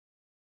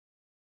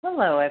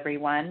Hello,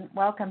 everyone.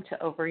 Welcome to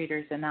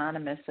Overeaters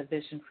Anonymous, a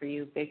Vision for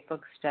You Big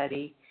Book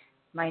Study.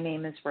 My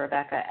name is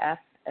Rebecca F.,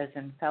 as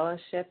in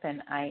fellowship,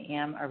 and I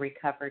am a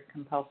recovered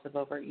compulsive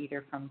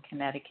overeater from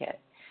Connecticut.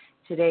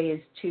 Today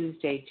is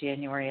Tuesday,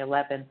 January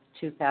 11th,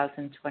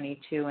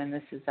 2022, and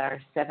this is our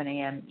 7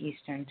 a.m.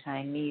 Eastern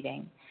Time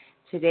meeting.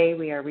 Today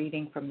we are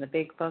reading from the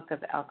Big Book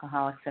of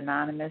Alcoholics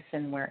Anonymous,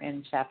 and we're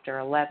in Chapter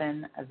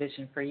 11, A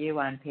Vision for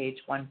You, on page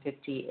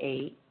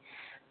 158.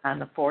 On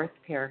the fourth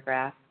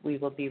paragraph, we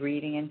will be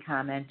reading and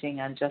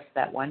commenting on just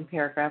that one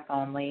paragraph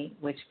only,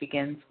 which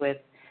begins with,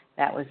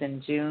 "That was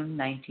in June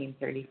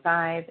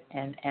 1935,"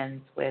 and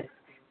ends with,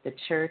 "The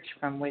church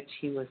from which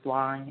he was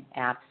long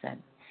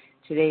absent."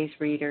 Today's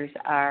readers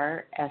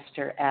are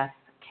Esther F.,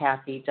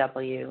 Kathy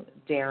W.,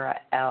 Dara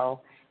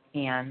L.,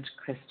 and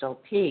Crystal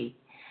P.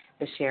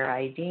 The share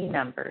ID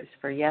numbers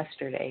for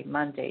yesterday,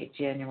 Monday,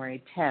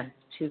 January 10th,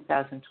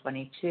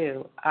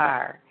 2022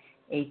 are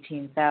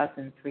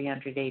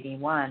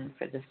 18,381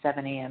 for the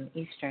 7 a.m.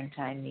 Eastern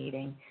Time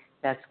meeting,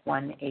 that's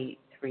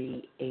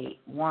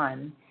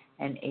 18381,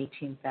 and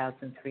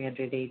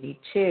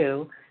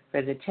 18,382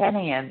 for the 10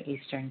 a.m.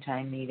 Eastern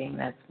Time meeting,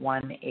 that's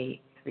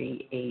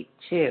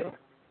 18382.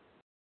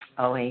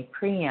 OA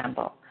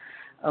Preamble.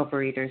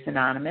 Overeaters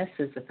Anonymous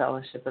is a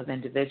fellowship of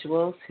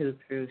individuals who,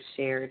 through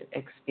shared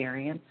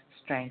experience,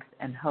 strength,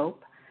 and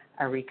hope,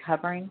 are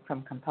recovering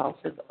from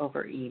compulsive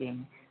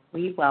overeating.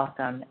 We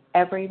welcome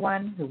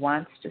everyone who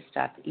wants to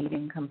stop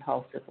eating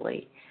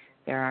compulsively.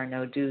 There are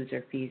no dues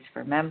or fees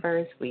for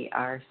members. We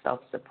are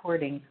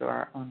self-supporting through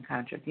our own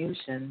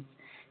contributions,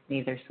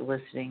 neither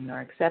soliciting nor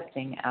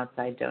accepting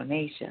outside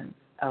donations.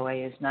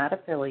 OA is not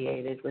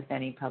affiliated with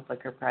any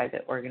public or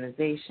private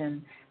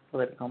organization,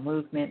 political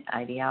movement,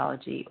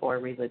 ideology, or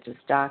religious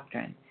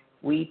doctrine.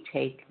 We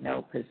take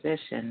no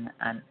position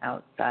on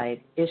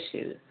outside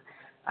issues.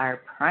 Our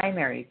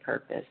primary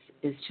purpose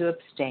is to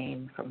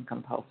abstain from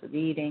compulsive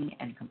eating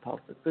and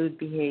compulsive food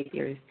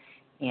behaviors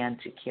and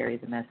to carry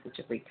the message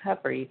of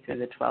recovery through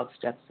the 12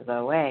 steps of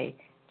OA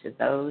to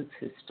those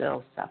who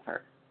still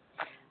suffer.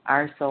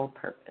 Our sole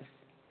purpose.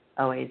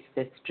 OA's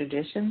fifth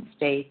tradition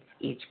states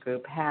each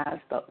group has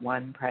but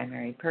one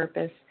primary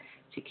purpose,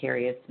 to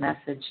carry its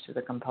message to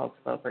the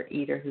compulsive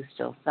overeater who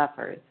still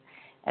suffers.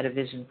 At A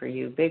Vision for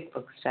You Big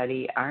Book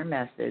Study, our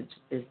message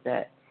is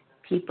that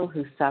people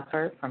who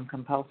suffer from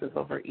compulsive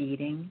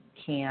overeating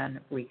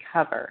can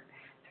recover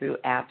through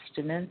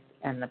abstinence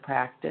and the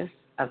practice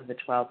of the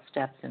 12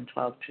 steps and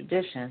 12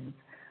 traditions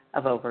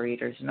of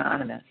Overeaters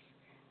Anonymous.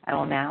 I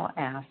will now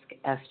ask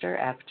Esther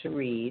F. to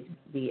read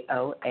the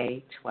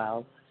OA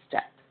 12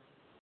 steps.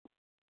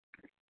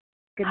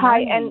 Good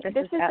morning. Hi, and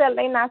this is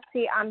Elena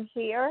C. I'm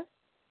here.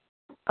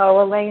 Oh,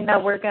 Elena,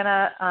 we're going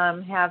to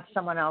have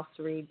someone else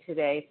read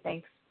today.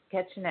 Thanks.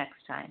 Catch you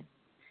next time.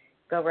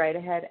 Go right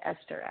ahead,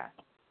 Esther F.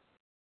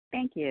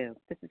 Thank you.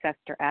 This is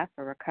Esther F.,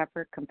 a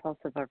recovered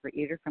compulsive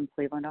overeater from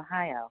Cleveland,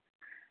 Ohio.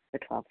 The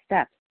 12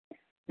 steps.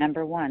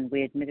 Number 1,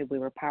 we admitted we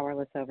were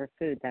powerless over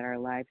food, that our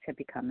lives had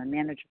become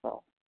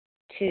unmanageable.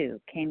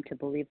 2, came to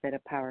believe that a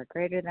power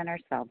greater than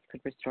ourselves could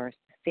restore us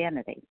to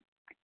sanity.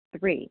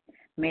 3,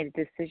 made a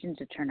decision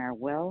to turn our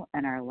will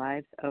and our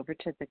lives over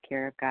to the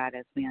care of God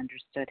as we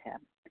understood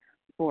Him.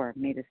 4,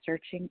 made a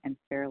searching and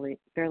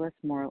fearless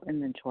moral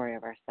inventory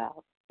of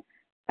ourselves.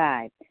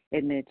 5,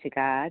 admitted to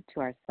God, to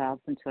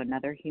ourselves, and to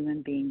another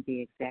human being the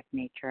exact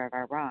nature of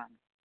our wrongs.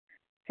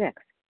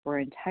 6, were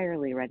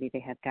entirely ready to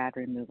have God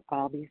remove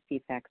all these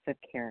defects of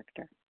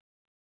character.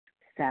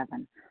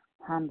 7,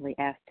 humbly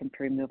asked Him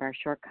to remove our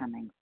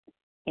shortcomings.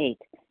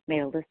 8,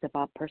 made a list of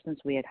all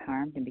persons we had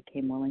harmed and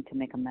became willing to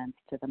make amends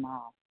to them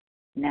all.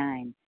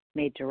 9,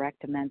 made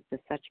direct amends to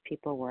such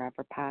people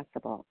wherever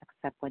possible,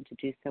 except when to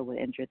do so would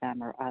injure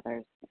them or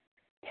others.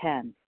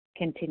 10,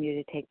 continued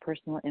to take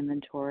personal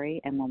inventory,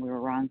 and when we were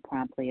wrong,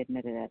 promptly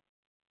admitted it.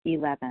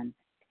 11,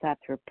 sought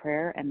through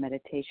prayer and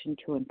meditation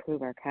to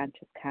improve our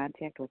conscious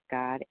contact with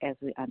God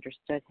as we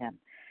understood Him,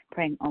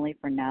 praying only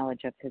for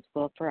knowledge of His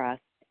will for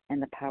us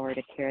and the power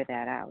to carry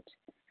that out.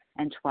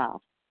 And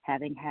 12,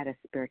 having had a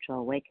spiritual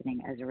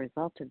awakening as a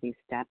result of these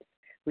steps,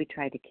 we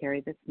try to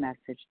carry this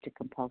message to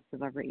compulsive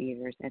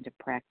overeaters and to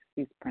practice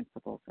these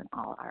principles in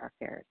all our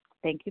affairs.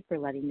 Thank you for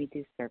letting me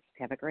do service.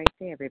 Have a great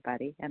day,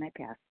 everybody, and I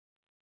pass.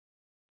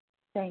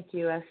 Thank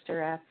you,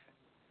 Esther F.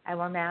 I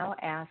will now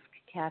ask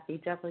Kathy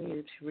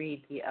W. to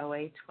read the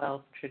OA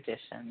 12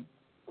 tradition.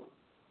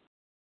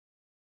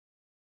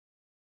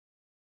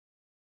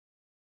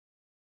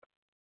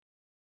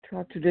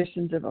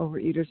 Traditions of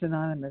Overeaters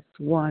Anonymous.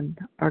 1,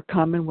 our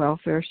common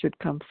welfare should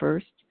come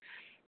first.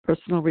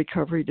 Personal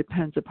recovery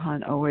depends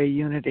upon OA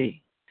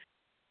unity.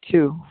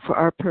 2, for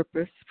our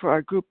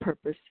group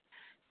purpose,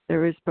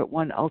 there is but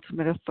one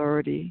ultimate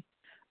authority,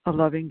 a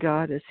loving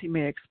God as He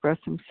may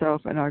express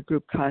Himself in our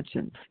group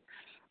conscience.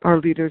 Our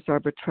leaders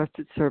are but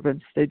trusted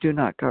servants, they do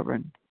not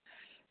govern.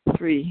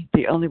 3,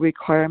 the only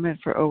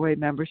requirement for OA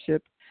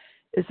membership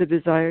is a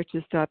desire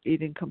to stop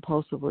eating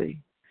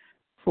compulsively.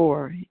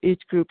 4,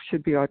 each group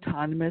should be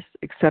autonomous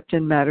except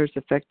in matters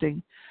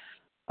affecting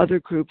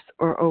other groups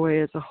or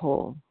OA as a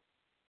whole.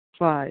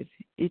 5.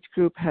 Each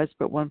group has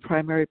but one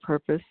primary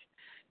purpose: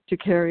 to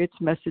carry its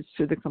message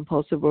to the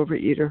compulsive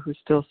overeater who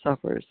still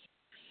suffers.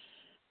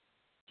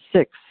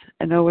 6.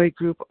 An OA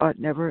group ought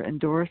never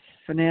endorse,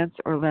 finance,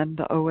 or lend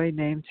the OA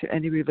name to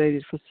any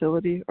related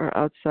facility or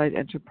outside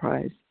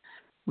enterprise,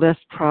 lest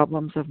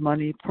problems of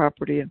money,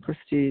 property, and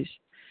prestige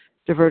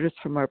divert us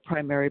from our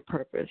primary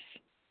purpose.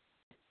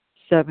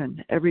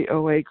 7. Every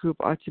OA group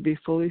ought to be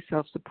fully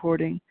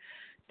self-supporting,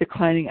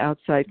 declining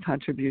outside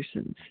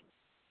contributions.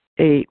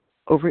 8.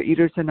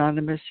 Overeaters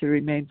Anonymous should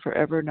remain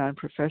forever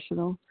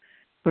non-professional,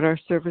 but our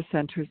service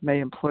centers may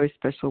employ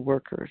special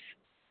workers.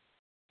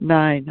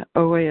 9.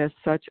 OA as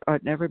such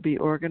ought never be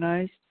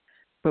organized,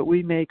 but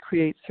we may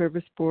create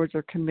service boards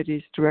or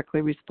committees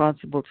directly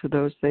responsible to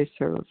those they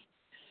serve.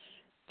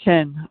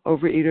 10.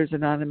 Overeaters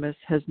Anonymous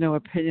has no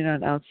opinion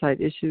on outside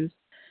issues,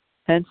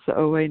 hence the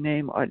OA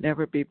name ought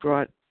never be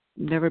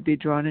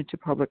drawn into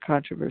public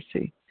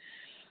controversy.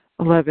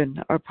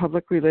 11. Our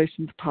public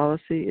relations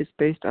policy is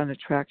based on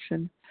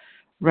attraction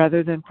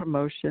rather than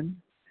promotion.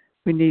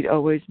 We need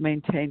always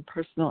maintain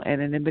personal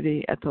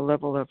anonymity at the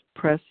level of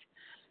press,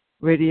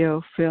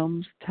 radio,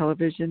 films,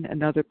 television,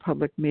 and other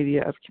public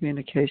media of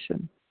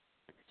communication.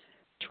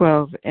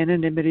 12.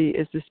 Anonymity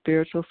is the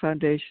spiritual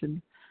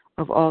foundation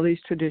of all these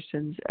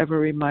traditions, ever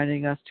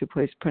reminding us to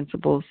place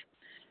principles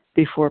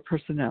before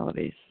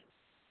personalities.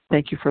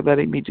 Thank you for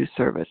letting me do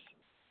service.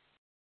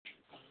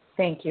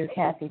 Thank you,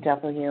 Kathy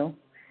W.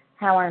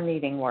 How our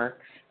meeting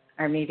works.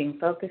 Our meeting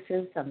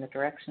focuses on the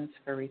directions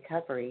for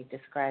recovery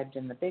described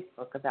in the Big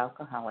Book of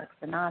Alcoholics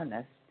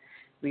Anonymous.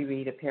 We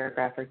read a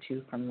paragraph or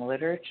two from the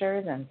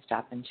literature, then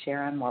stop and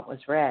share on what was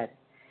read.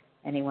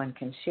 Anyone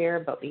can share,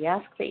 but we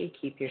ask that you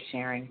keep your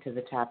sharing to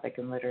the topic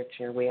and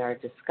literature we are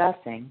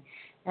discussing,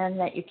 and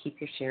that you keep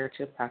your share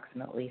to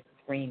approximately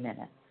 3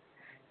 minutes.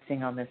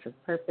 Singleness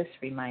of purpose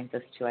reminds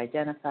us to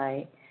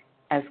identify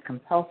as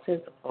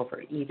compulsive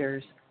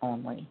overeaters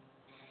only.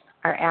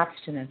 Our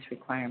abstinence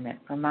requirement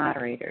for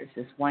moderators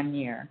is 1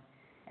 year,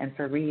 and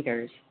for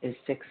readers is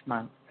 6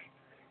 months.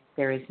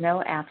 There is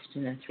no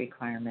abstinence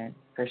requirement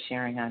for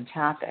sharing on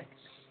topics.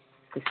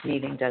 This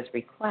meeting does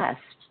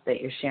request that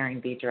your sharing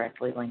be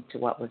directly linked to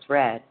what was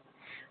read.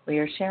 We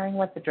are sharing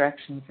what the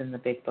directions in the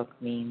Big Book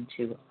mean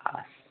to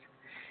us.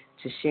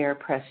 To share,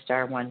 press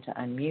 *1 to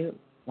unmute.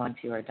 Once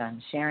you are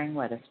done sharing,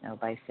 let us know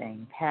by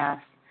saying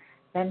pass,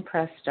 then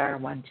press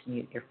 *1 to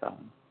mute your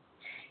phone.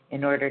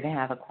 In order to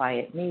have a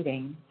quiet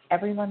meeting,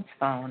 everyone's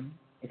phone,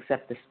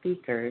 except the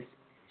speaker's,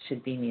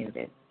 should be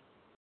muted.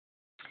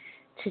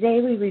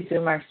 Today we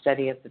resume our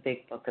study of the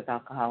Big Book of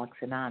Alcoholics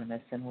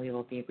Anonymous, and we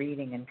will be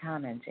reading and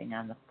commenting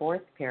on the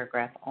 4th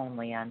paragraph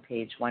only on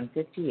page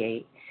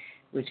 158,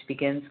 which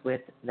begins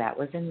with, "That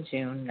was in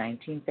June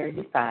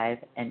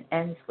 1935," and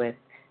ends with,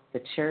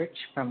 "the church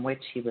from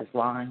which he was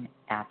long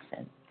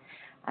absent."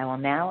 I will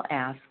now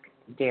ask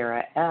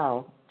Dara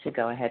L. to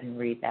go ahead and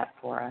read that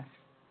for us.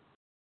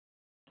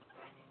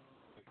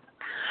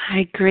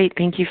 Hi, great.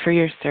 Thank you for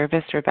your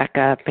service,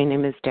 Rebecca. My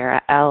name is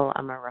Dara L.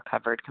 I'm a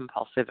recovered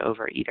compulsive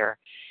overeater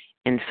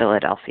in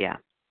Philadelphia.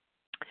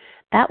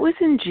 That was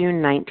in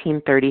June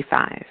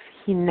 1935.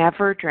 He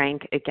never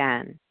drank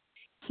again.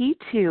 He,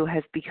 too,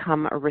 has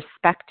become a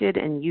respected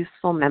and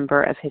useful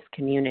member of his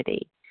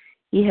community.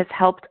 He has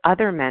helped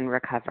other men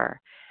recover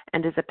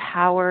and is a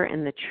power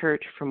in the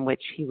church from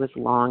which he was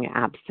long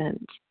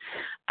absent.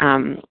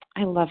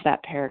 I love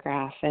that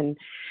paragraph. And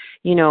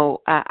you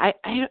know, I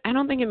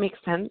don't think it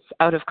makes sense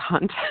out of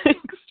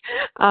context.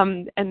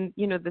 And,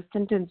 you know, the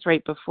sentence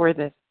right before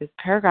this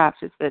paragraph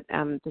is that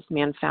this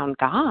man found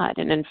God,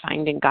 and in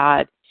finding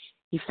God,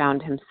 he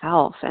found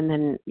himself. And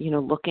then, you know,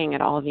 looking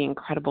at all the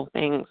incredible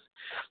things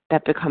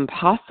that become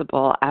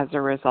possible as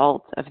a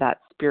result of that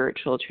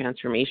spiritual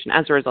transformation,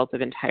 as a result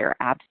of entire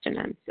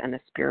abstinence and a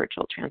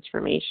spiritual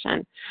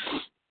transformation.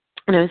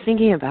 And I was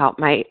thinking about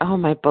my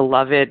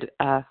beloved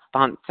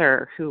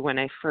sponsor, who, when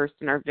in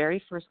our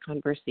very first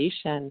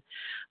conversation,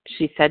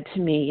 she said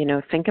to me, you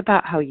know, think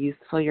about how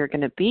useful you're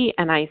going to be.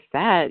 And I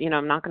said, you know,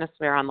 I'm not going to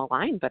swear on the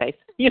line, but I,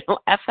 you know,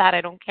 F that,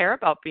 I don't care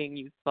about being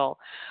useful.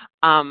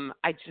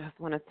 I just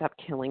want to stop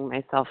killing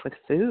myself with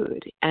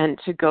food. And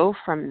to go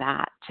from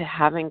that to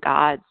having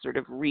God sort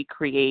of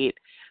recreate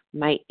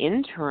my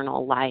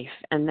internal life,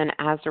 and then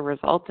as a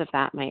result of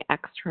that, my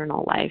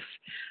external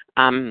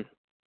life,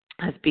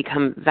 has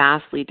become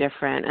vastly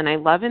different. And I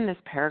love in this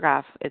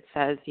paragraph, it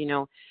says, you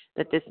know,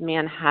 that this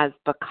man has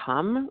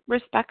become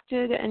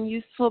respected and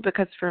useful,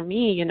 because for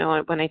me, you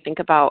know, when I think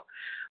about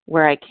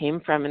where I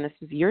came from, and this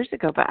was years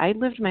ago, but I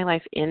lived my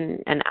life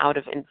in and out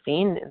of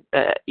insane,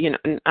 you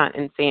know, not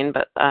insane,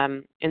 but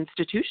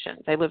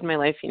institutions. I lived my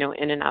life, you know,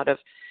 in and out of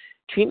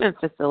treatment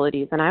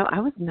facilities, and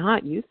I was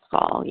not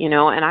useful, you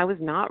know, and I was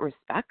not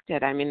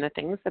respected. I mean, the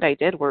things that I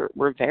did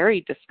were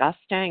very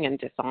disgusting and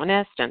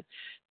dishonest, and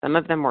some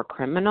of them were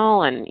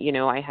criminal, and, you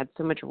know, I had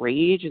so much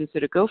rage. And so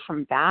to go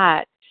from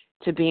that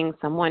to being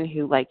someone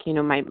who, like, you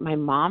know, my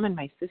mom and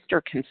my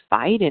sister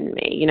confide in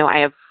me. You know, I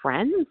have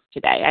friends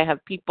today. I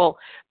have people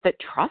that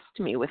trust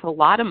me with a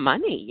lot of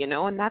money, you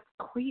know, and that's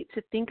great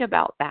to think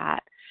about that.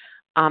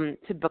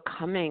 to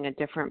becoming a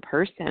different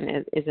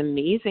person is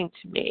amazing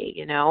to me,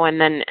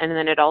 and then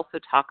it also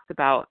talks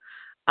about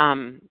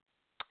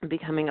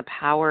becoming a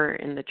power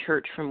in the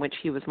church from which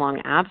he was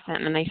long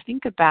absent. And I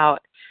think about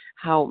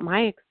how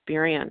my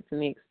experience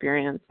and the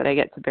experience that I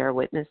get to bear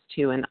witness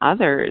to in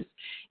others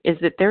is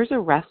that there's a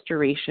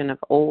restoration of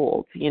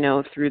old,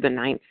 through the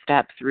 9th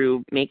step,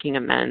 through making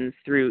amends,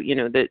 through,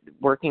 the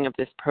working of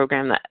this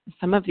program, that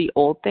some of the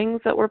old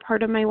things that were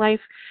part of my life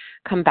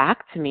come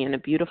back to me in a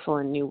beautiful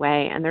and new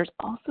way. And there's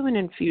also an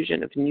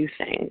infusion of new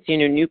things,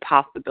 new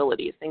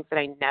possibilities, things that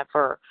I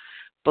never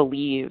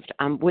believed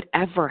would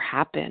ever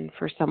happen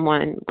for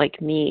someone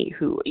like me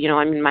who,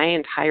 my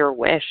entire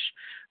wish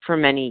for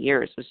many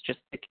years was just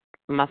to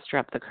muster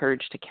up the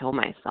courage to kill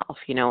myself,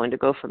 and to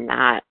go from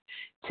that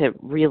to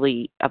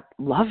really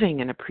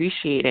loving and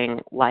appreciating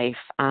life.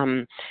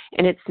 And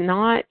it's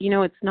not,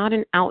 it's not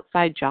an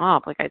outside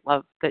job. Like, I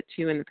love that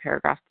too in the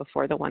paragraph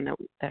before the one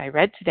that I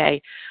read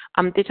today.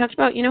 They talked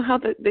about, how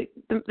the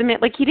man,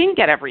 like, he didn't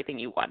get everything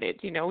he wanted.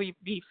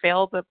 He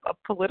failed a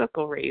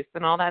political race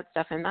and all that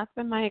stuff. And that's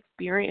been my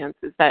experience,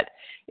 is that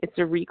it's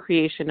a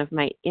recreation of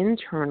my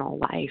internal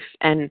life.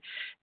 And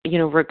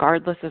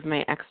regardless of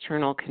my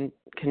external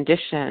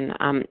condition,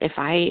 if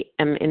I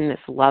am in this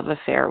love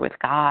affair with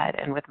God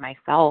and with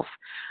myself,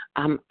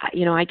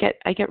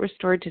 I get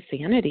restored to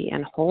sanity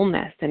and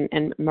wholeness,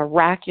 and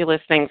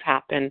miraculous things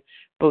happen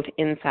both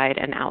inside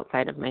and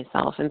outside of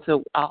myself. And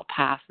so I'll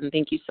pass. And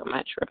thank you so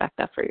much,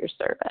 Rebecca, for your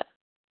service.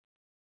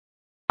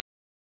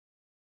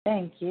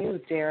 Thank you,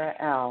 Dara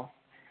L.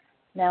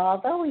 Now,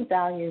 although we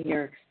value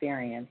your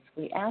experience,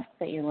 we ask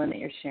that you limit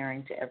your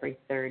sharing to every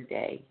third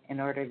day in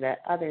order that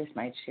others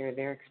might share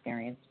their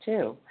experience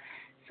too.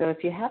 So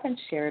if you haven't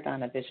shared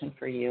on A Vision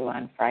for You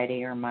on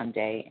Friday or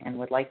Monday and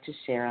would like to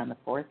share on the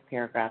 4th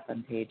paragraph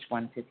on page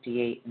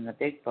 158 in the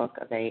Big Book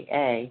of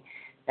AA,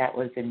 that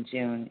was in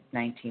June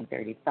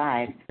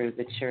 1935, through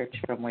the church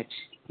from which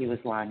he was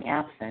long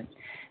absent,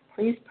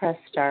 please press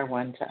star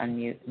 1 to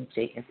unmute and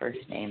state your first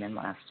name and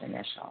last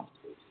initial.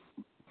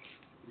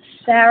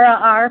 Sarah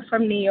R.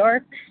 from New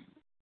York.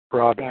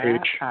 Rob Sarah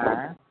H.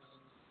 R.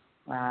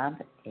 Rob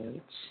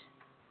H.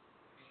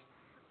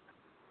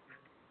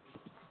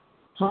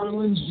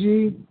 Harlan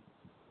G.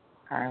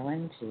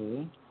 Harlan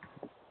G.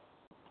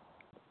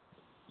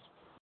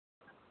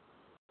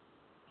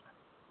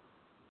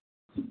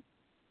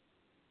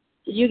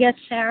 Did you get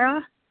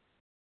Sarah?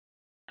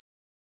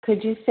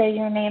 Could you say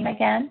your name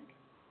again?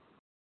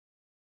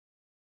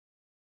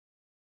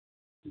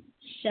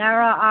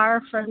 Sarah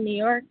R. from New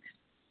York.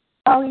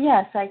 Oh,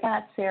 yes, I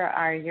got Sarah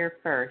R. You're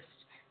first.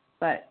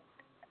 But,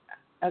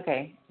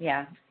 okay,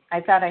 yeah.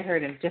 I thought I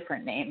heard a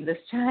different name this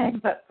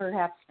time, but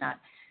perhaps not.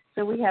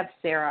 So we have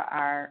Sarah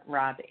R.,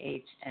 Rob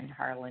H., and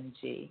Harlan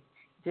G.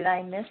 Did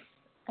I miss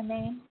a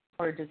name,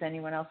 or does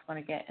anyone else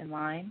want to get in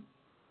line?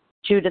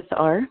 Judith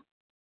R.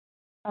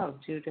 Oh,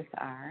 Judith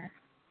R.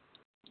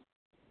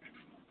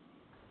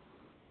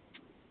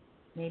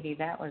 Maybe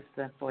that was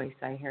the voice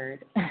I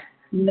heard.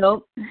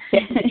 Nope.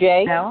 Kathy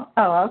J. No?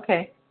 Oh,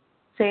 okay.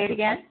 Say it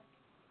again.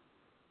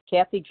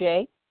 Kathy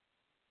J.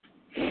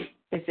 Is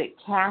it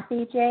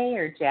Kathy J.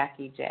 or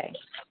Jackie J?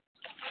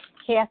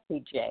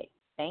 Kathy J.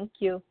 Thank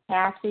you.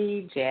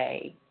 Kathy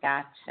J.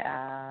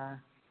 Gotcha.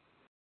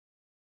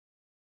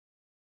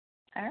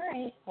 All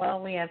right.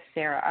 Well, we have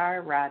Sarah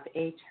R., Rob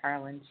H.,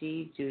 Harlan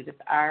G., Judith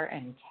R.,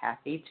 and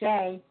Kathy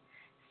J.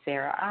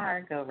 Sarah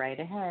R., go right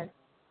ahead.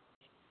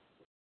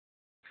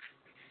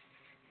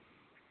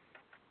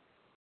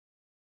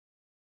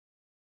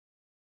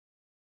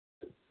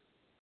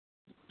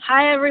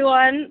 Hi,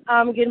 everyone.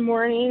 Good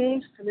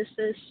morning. This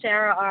is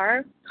Sarah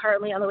R.,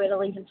 currently on the way to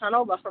Lincoln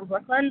Tunnel, but from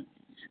Brooklyn.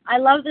 I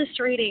love this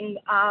reading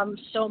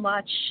so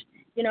much.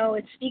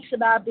 It speaks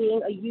about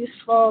being a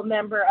useful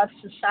member of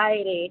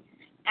society,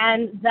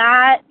 and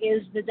that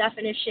is the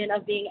definition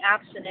of being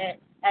abstinent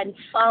and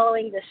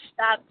following the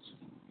steps,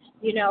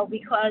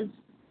 because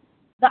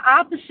the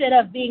opposite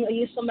of being a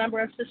useful member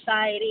of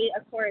society,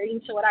 according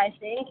to what I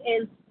think,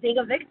 is being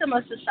a victim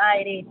of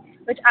society,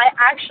 which I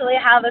actually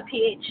have a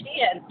PhD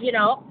in.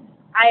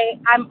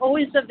 I'm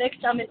always a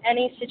victim in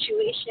any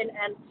situation,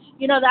 and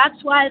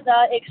that's why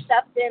the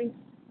acceptance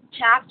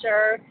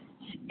chapter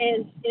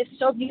is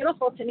so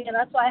beautiful to me, and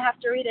that's why I have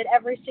to read it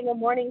every single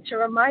morning to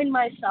remind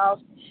myself,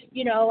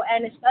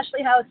 and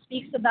especially how it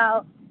speaks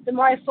about the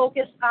more I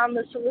focus on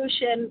the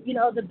solution,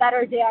 the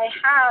better day I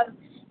have,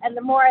 and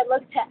the more I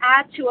look to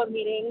add to a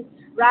meeting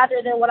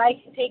rather than what I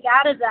can take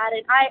out of that.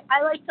 And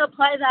I like to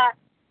apply that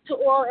to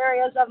all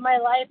areas of my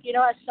life.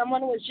 As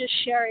someone was just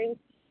sharing,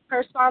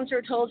 her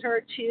sponsor told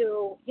her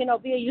to,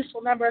 be a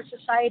useful member of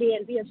society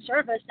and be of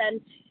service. And,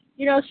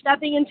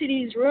 stepping into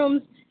these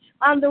rooms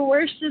on the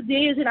worst of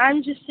days, and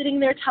I'm just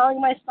sitting there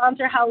telling my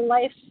sponsor how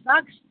life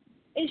sucks,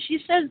 and she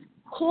says,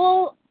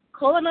 call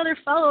another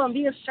fellow and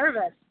be of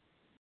service.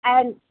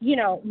 And,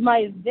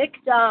 my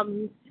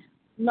victim,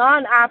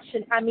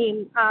 non-absent,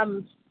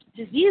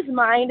 disease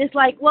mind is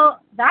like,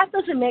 well, that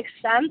doesn't make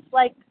sense.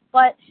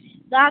 But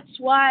that's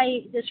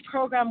why this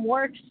program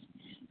works,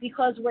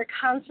 because we're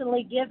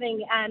constantly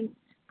giving. And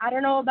I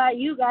don't know about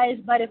you guys,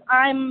 but if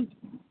I'm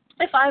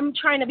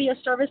trying to be of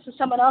service to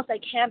someone else, I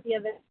can't be a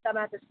victim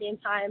at the same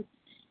time.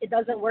 It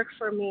doesn't work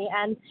for me.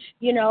 And,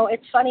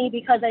 it's funny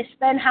because I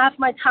spend half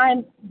my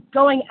time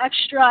going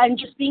extra and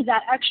just being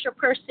that extra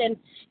person,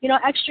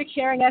 extra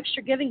caring,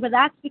 extra giving, but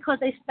that's because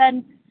I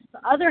spend the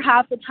other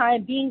half the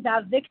time being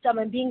that victim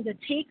and being the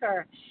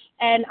taker.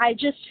 And I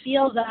just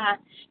feel that,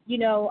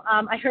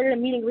 I heard in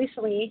a meeting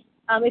recently,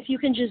 if you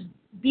can just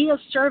be of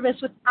service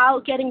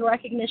without getting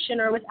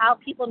recognition or without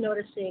people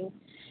noticing.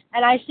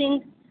 And I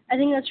think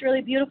that's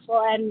really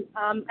beautiful. And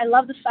I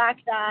love the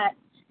fact that,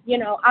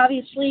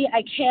 obviously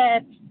I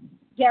can't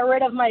get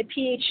rid of my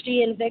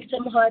PhD in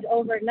victimhood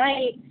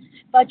overnight,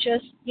 but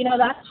just,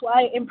 that's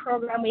why in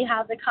program we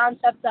have the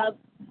concept of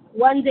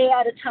one day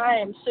at a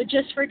time. So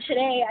just for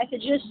today, I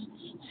could just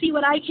see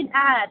what I can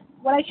add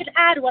when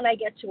I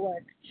get to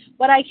work,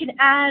 what I can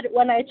add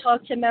when I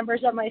talk to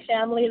members of my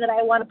family that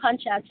I want to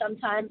punch at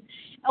sometimes,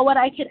 and what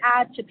I can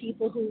add to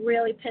people who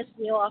really piss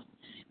me off.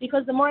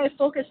 Because the more I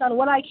focus on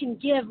what I can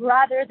give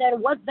rather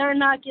than what they're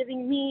not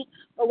giving me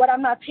or what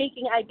I'm not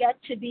taking, I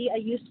get to be a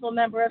useful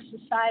member of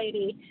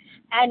society.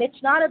 And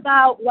it's not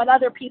about what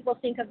other people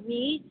think of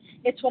me,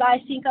 it's what I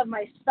think of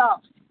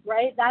myself,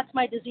 right? That's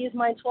my disease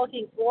mind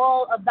talking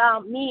all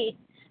about me.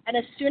 And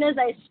as soon as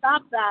I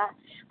stop that,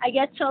 I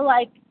get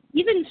to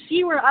even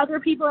see where other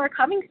people are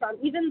coming from,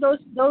 even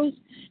those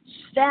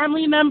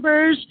family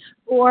members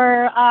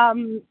or,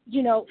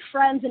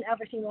 friends and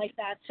everything like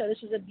that. So this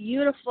is a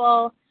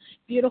beautiful,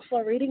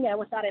 beautiful reading, and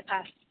with that I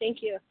pass.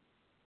 Thank you.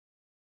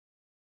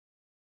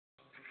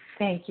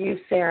 Thank you,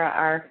 Sarah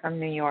R. from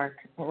New York.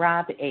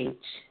 Rob H.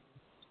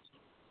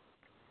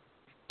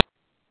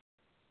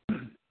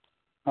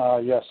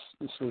 Yes,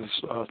 this is,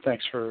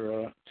 thanks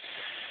for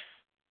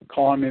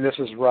calling me. This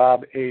is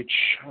Rob H.,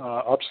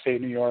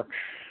 upstate New York.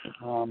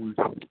 Well,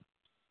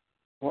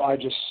 I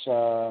just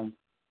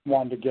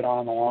wanted to get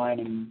on the line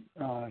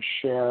and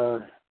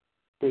share,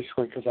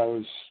 basically because I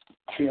was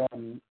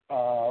feeling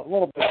a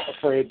little bit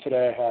afraid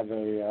today.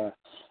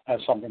 I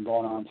have something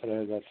going on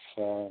today that's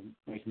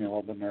making me a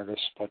little bit nervous.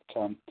 But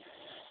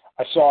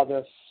I saw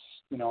this,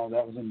 that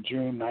was in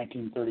June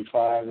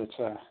 1935.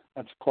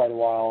 That's quite a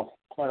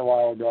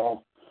while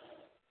ago.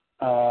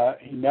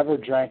 He never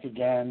drank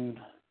again,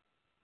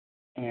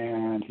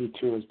 and he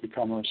too has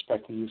become a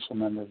respected, useful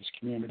member of his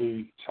community.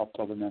 He's helped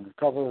other men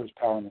recover. His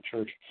power in the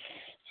church.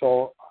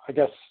 So I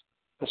guess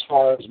as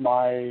far as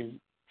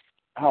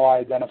how I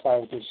identify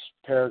with this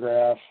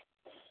paragraph,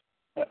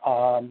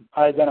 I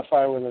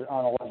identify with it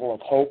on a level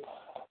of hope,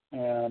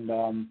 and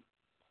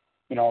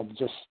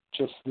just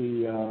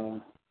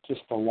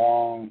the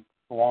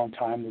long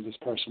time that this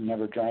person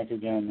never drank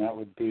again. That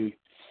would be.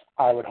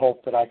 I would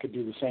hope that I could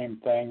do the same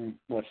thing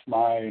with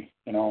my,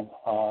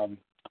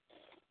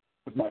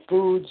 with my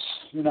foods,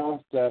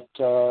 that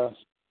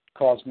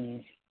cause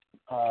me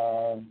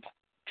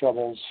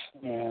troubles,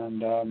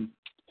 and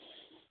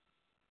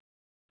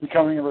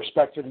becoming a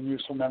respected and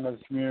useful member of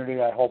the community.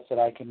 I hope that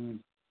I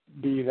can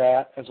be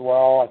that as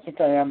well. I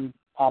think I am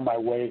on my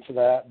way to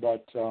that,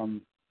 but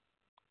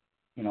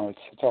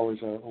it's always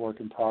a work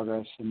in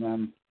progress. And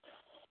then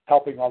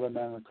helping other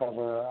men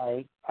recover.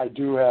 I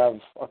do have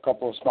a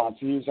couple of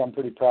sponsees I'm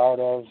pretty proud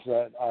of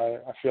that I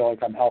feel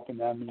like I'm helping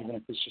them, even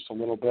if it's just a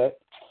little bit.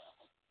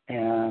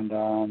 And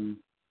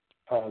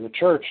the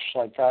church,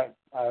 I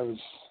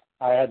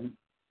hadn't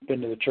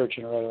been to the church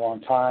in a really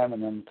long time,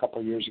 and then a couple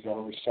of years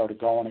ago we started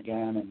going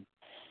again,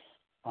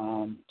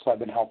 and so I've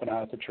been helping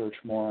out at the church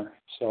more.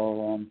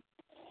 So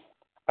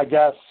I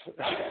guess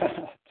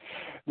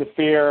the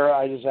fear,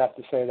 I just have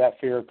to say that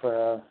fear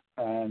prayer,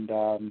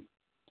 and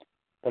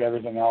but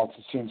everything else,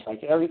 it seems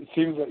like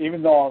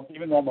even though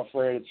I'm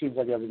afraid, it seems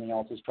like everything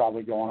else is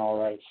probably going all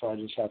right. So I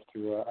just have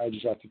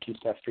to keep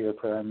that fear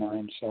prayer in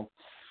mind. So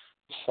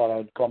just thought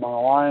I'd come on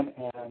the line,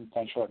 and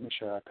thanks for letting me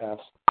share. I pass.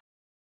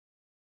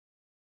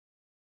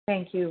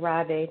 Thank you,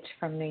 Rob H.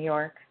 from New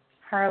York.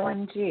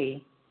 Harlan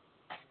G.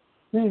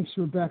 Thanks,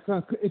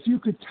 Rebecca. If you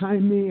could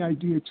time me, I'd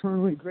be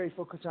eternally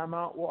grateful because I'm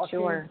out walking.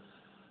 Sure.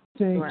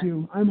 Thank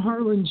you. I'm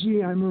Harlan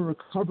G. I'm a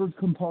recovered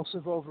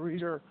compulsive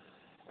overeater,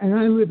 and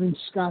I live in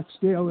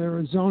Scottsdale,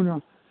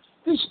 Arizona.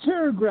 This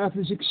paragraph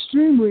is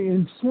extremely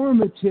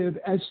informative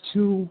as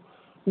to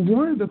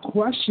one of the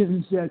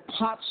questions that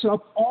pops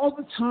up all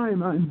the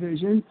time on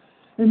Vision,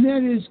 and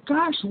that is,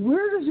 gosh,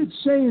 where does it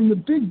say in the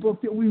big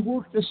book that we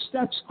work the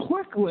steps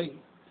quickly?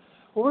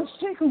 Well, let's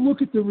take a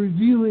look at the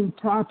revealing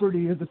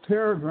property of the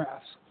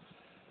paragraph.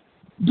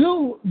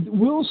 Bill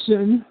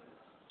Wilson,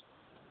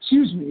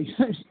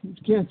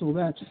 cancel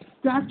that.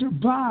 Dr.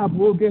 Bob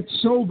will get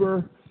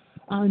sober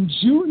on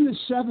June the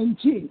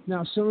 17th.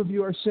 Now, some of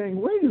you are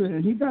saying, wait a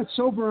minute, he got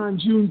sober on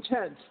June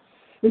 10th.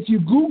 If you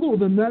Google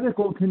the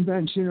medical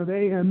convention of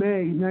AMA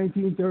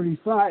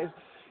 1935,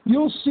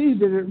 you'll see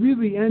that it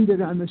really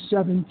ended on the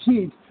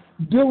 17th,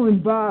 Bill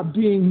and Bob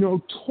being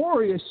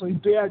notoriously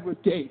bad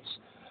with dates.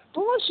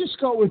 But let's just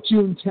go with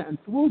June 10th.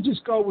 We'll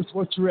just go with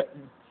what's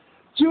written.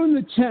 June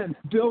the 10th,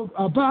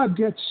 Bob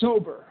gets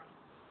sober.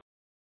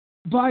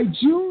 By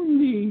June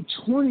the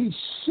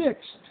 26th,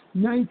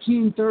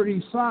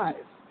 1935.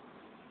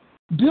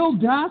 Bill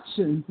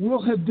Dotson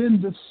will have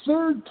been the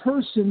third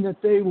person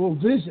that they will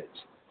visit.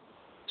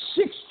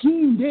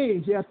 16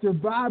 days after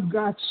Bob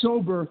got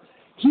sober,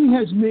 he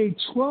has made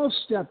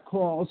 12-step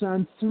calls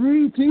on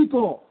 3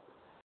 people.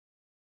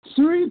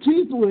 3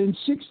 people in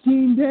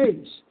 16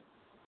 days.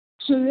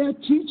 So that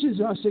teaches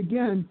us,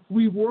 again,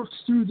 we work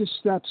through the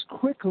steps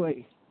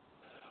quickly.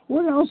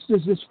 What else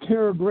does this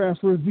paragraph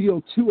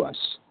reveal to us?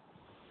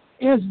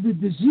 As the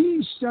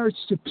disease starts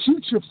to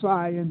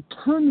putrefy and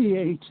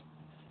permeate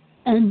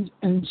and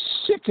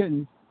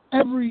sicken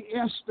every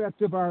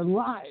aspect of our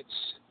lives,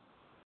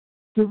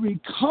 the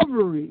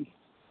recovery,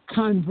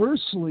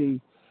 conversely,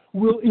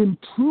 will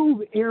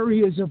improve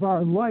areas of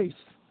our life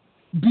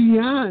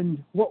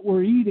beyond what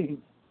we're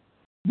eating.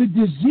 The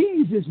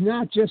disease is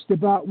not just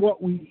about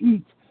what we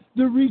eat.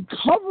 The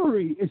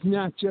recovery is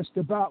not just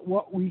about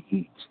what we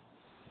eat.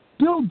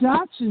 Bill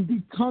Dotson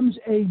becomes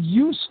a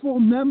useful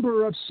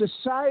member of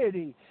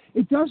society.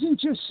 It doesn't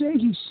just say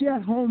he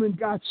sat home and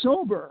got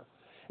sober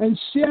and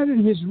sat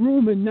in his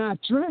room and not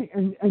drink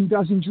and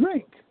doesn't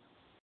drink.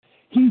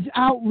 He's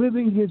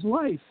outliving his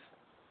life.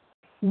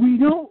 We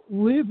don't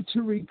live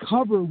to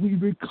recover. We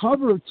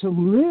recover to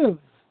live.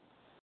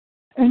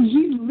 And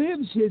he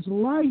lives his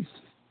life.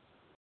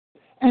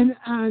 And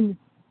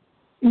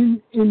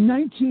in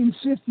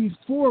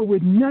 1954,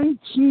 with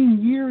 19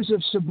 years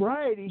of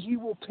sobriety, he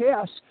will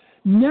pass,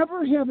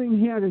 never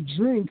having had a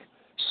drink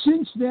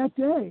since that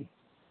day.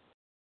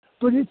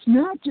 But it's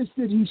not just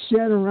that he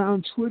sat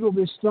around, twiddled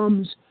his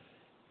thumbs.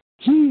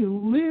 He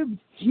lived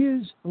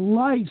his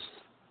life,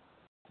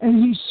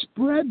 and he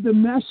spread the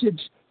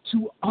message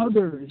to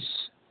others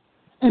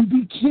and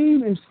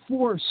became a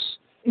force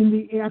in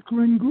the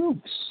Akron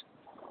groups.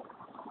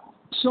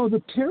 So the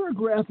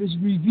paragraph is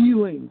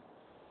revealing.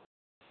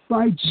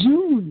 By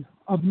June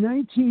of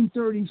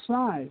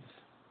 1935,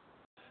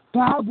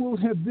 Bob will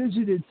have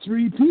visited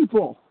 3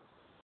 people.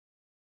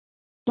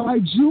 By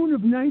June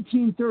of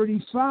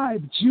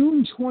 1935,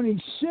 June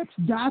 26th,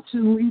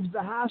 Dotson leaves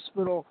the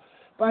hospital.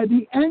 By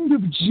the end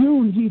of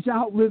June, he's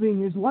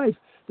outliving his life.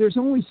 There's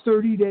only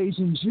 30 days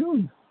in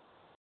June.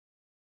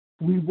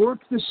 We work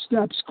the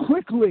steps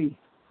quickly,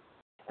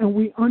 and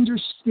we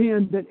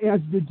understand that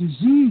as the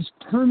disease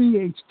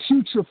permeates,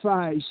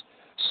 putrefies,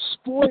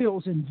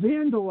 spoils, and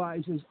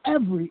vandalizes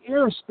every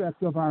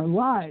aspect of our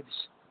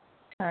lives,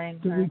 the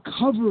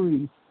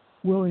recovery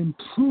will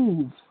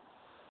improve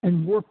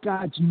and work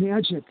God's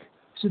magic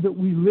so that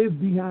we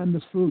live beyond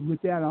the food.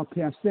 With that, I'll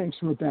pass. Thanks,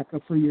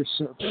 Rebecca, for your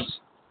service.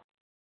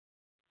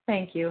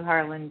 Thank you,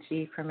 Harlan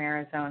G. from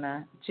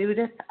Arizona.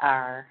 Judith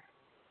R.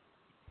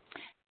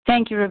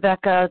 Thank you,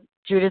 Rebecca.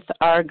 Judith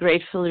R.,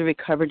 gratefully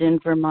recovered in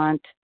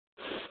Vermont,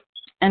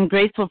 and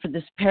grateful for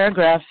this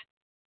paragraph,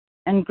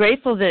 and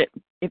grateful that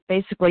it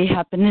basically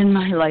happened in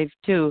my life,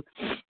 too.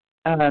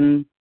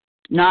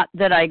 Not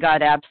that I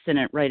got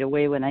abstinent right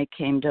away when I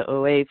came to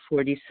OA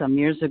 40-some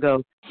years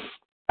ago,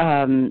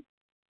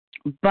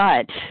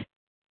 but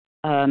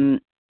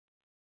when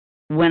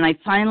I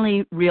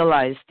finally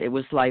realized it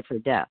was life or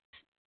death,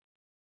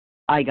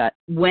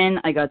 when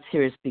I got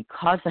serious,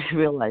 because I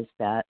realized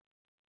that,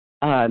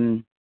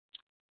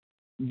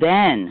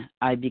 then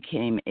I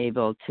became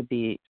able to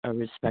be a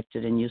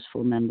respected and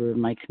useful member of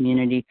my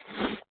community.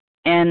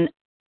 And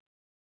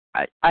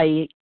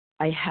I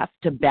have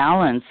to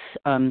balance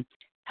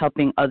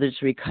helping others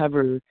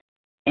recover,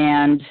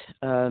 and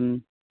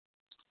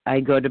I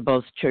go to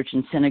both church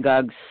and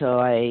synagogue, so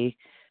I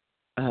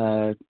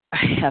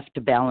have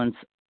to balance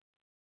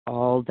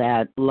all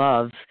that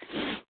love.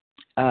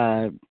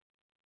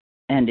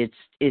 And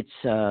it's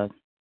for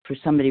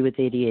somebody with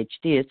ADHD,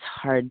 it's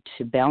hard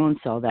to balance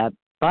all that,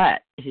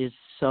 but it is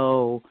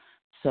so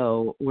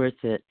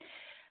worth it.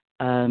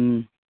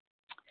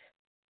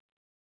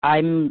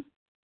 I'm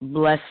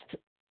blessed,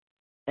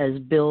 as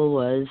Bill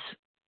was,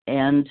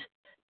 and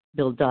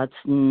Bill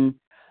Dotson,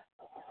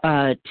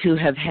 to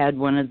have had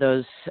one of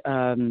those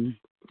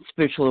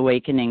spiritual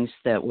awakenings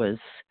that was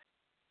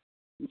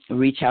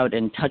reach out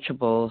and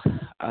touchable,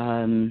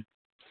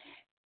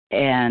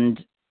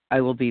 and I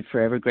will be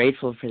forever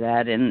grateful for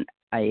that. And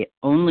I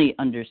only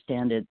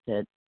understand it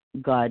that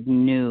God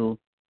knew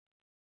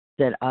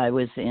that I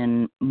was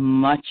in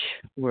much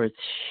worse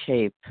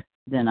shape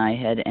than I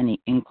had any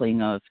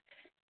inkling of,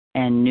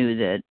 and knew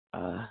that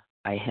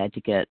I had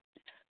to get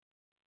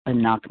a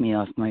knock me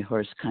off my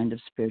horse kind of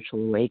spiritual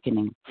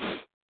awakening.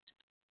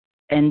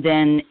 And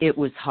then it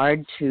was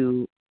hard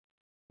to,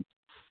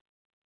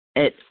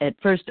 at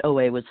first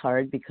OA was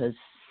hard because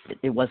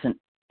it wasn't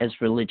as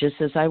religious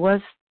as I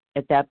was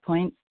at that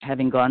point,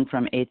 having gone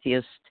from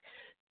atheist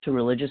to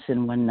religious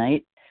in one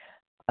night.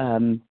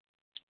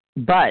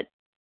 But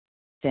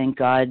thank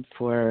God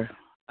for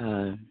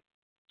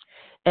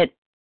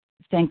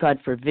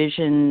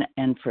vision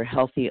and for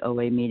healthy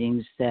OA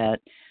meetings. That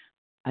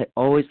I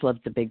always loved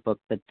the big book,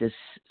 but this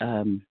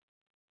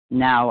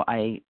now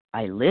I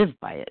live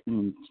by it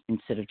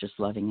instead of just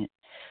loving it.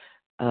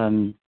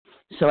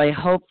 So I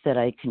hope that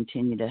I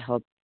continue to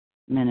help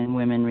men and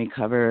women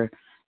recover,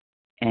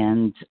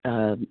 and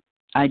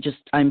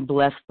I'm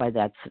blessed by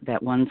that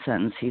one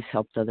sentence. He's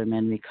helped other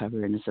men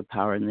recover and is a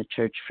power in the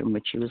church from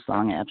which he was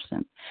long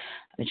absent.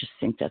 I just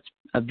think that's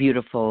a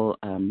beautiful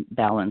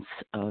balance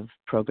of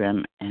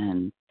program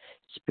and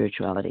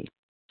spirituality.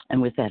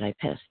 And with that, I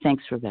pass.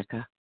 Thanks,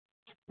 Rebecca.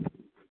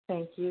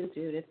 Thank you,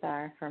 Judith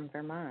R. from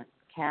Vermont.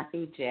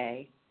 Kathy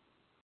J.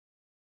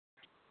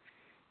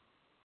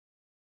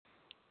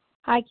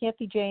 Hi,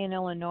 Kathy J. in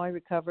Illinois,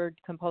 recovered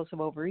compulsive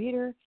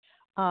overeater.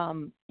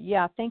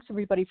 Thanks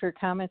everybody for your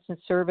comments and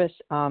service.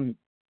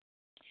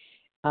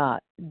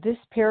 This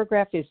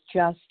paragraph is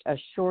just a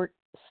short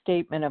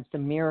statement of the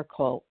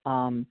miracle.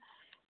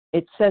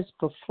 It says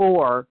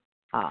before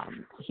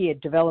he had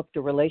developed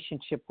a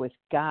relationship with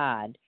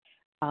God.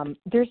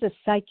 There's a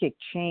psychic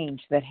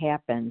change that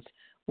happens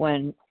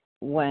when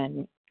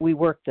we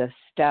work the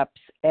steps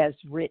as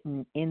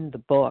written in the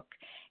book.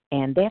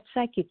 And that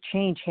psychic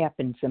change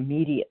happens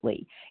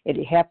immediately.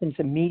 It happens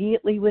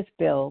immediately with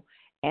Bill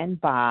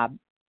and Bob.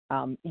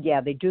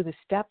 They do the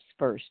steps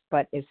first,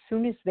 but as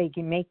soon as they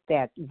can make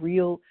that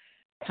real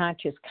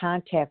conscious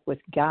contact with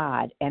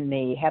God and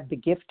they have the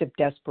gift of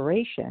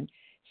desperation,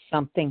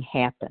 something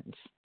happens.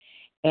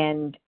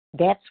 And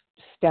that's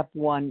step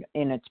one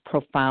in its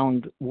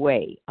profound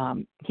way.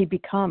 He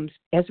becomes,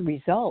 as a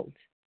result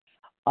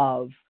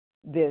of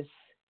this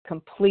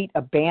complete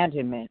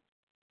abandonment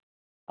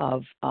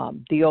of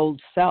the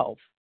old self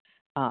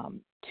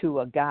to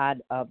a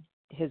God of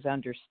his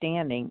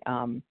understanding,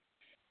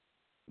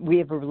 we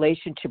have a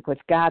relationship with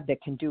God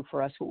that can do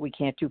for us what we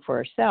can't do for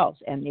ourselves,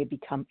 and they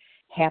become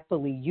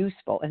happily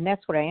useful. And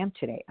that's what I am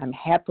today. I'm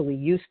happily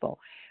useful.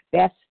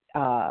 That's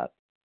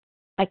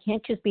I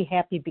can't just be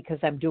happy because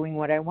I'm doing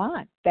what I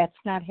want. That's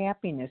not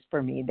happiness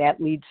for me.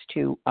 That leads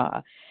to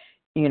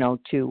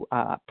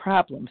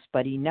problems.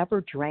 But he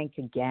never drank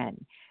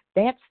again.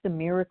 That's the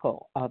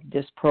miracle of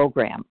this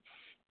program.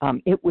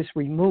 It was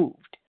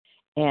removed,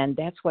 and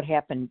that's what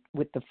happened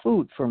with the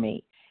food for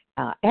me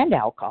and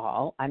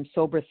alcohol. I'm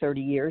sober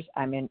 30 years.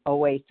 I'm in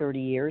OA 30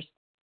 years.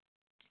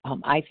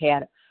 I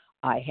had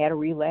a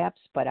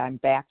relapse, but I'm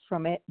back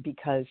from it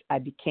because I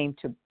became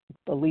to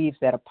believe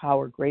that a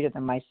power greater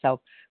than myself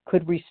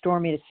could restore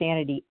me to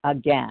sanity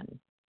again.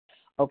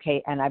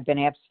 Okay, and I've been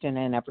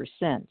abstinent ever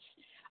since.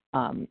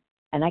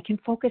 And I can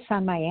focus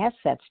on my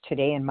assets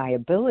today and my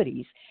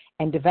abilities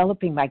and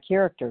developing my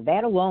character.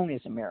 That alone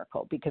is a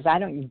miracle because I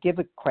don't even give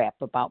a crap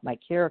about my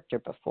character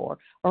before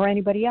or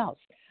anybody else.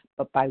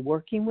 But by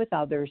working with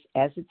others,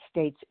 as it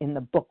states in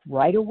the book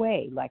right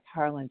away, like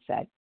Harlan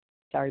said,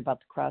 sorry about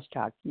the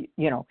crosstalk,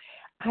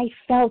 I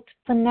felt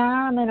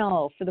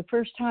phenomenal for the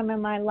first time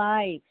in my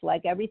life,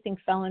 like everything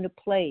fell into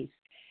place.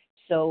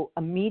 So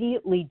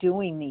immediately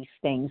doing these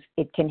things,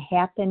 it can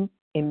happen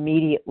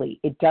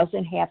immediately. It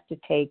doesn't have to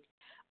take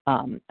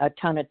a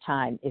ton of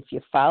time. If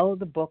you follow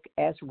the book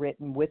as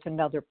written with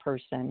another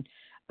person,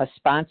 a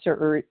sponsor,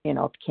 or, if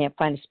you can't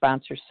find a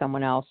sponsor,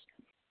 someone else.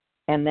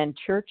 And then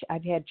church,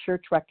 I've had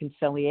church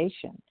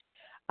reconciliation.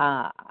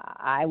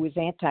 I was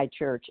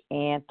anti-church,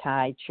 and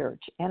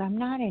I'm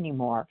not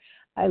anymore.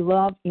 I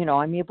love,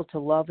 I'm able to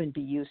love and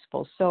be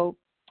useful. So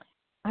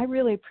I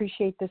really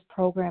appreciate this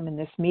program and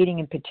this meeting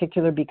in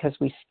particular because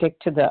we stick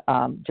to the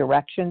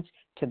directions,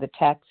 to the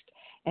text.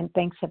 And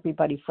thanks,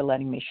 everybody, for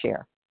letting me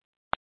share.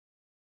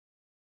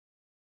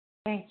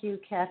 Thank you,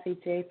 Kathy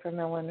J. from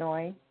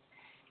Illinois.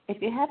 If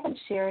you haven't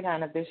shared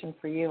on A Vision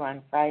for You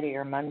on Friday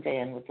or Monday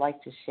and would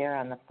like to share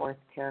on the fourth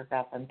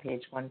paragraph on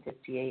page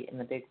 158 in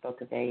the Big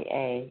Book of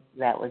AA,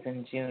 that was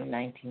in June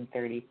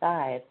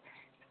 1935,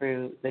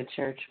 through the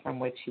church from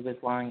which he was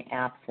long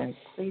absent,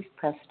 please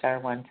press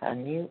 *1 to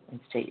unmute and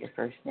state your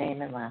first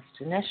name and last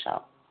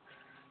initial.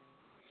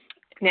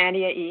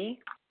 Nadia E.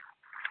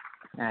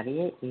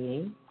 Nadia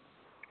E.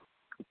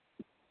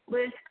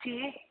 Liz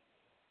T.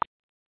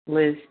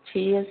 Liz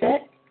T, is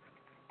it?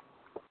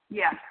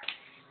 Yes.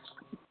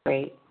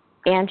 Great.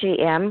 Angie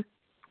M.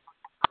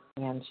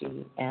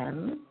 Angie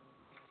M.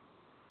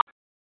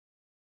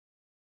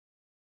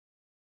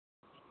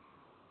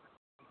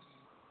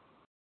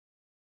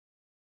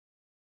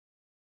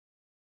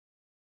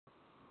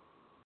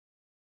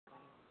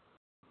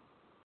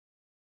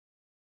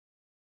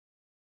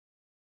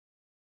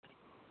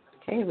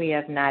 Okay, we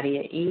have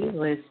Nadia E.,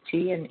 Liz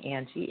T., and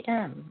Angie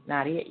M.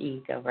 Nadia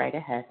E., go right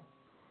ahead.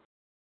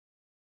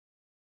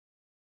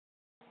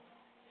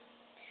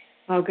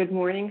 Well, good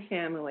morning,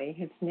 family.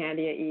 It's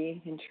Nadia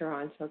E. in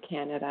Toronto,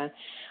 Canada.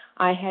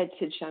 I had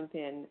to jump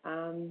in.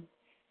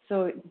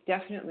 So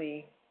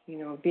definitely,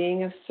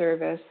 being of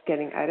service,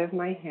 getting out of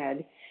my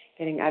head,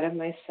 getting out of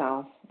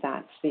myself,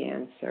 that's the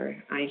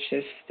answer. I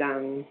just,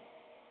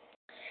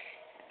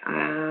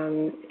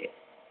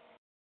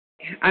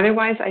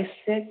 otherwise I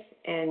sit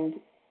and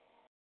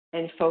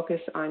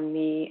focus on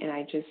me, and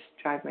I just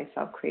drive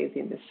myself crazy,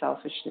 and the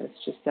selfishness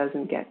just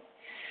doesn't get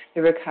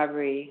the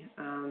recovery.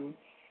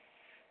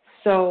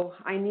 So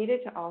I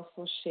needed to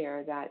also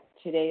share that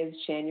today is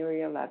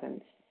January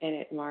 11th, and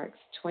it marks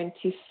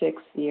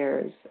 26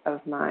 years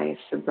of my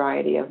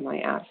sobriety, of my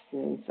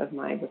abstinence, of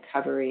my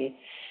recovery.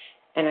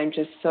 And I'm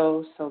just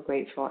so, so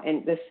grateful.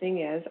 And the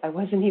thing is, I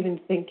wasn't even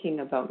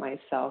thinking about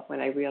myself when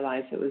I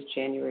realized it was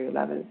January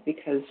 11th,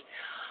 because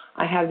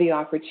I have the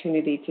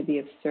opportunity to be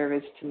of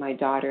service to my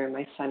daughter and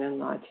my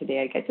son-in-law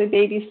today. I get to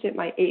babysit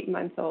my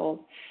 8-month-old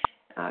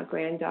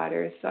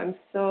granddaughter. So I'm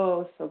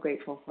so, so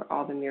grateful for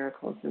all the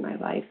miracles in my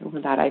life. And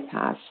with that, I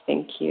pass.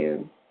 Thank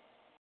you.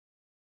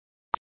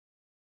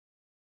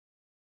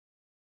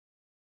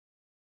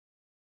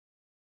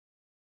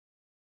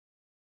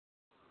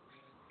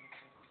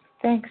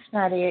 Thanks,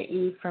 Nadia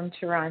E. from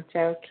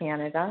Toronto,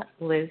 Canada.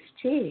 Liz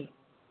T.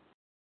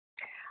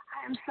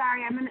 I'm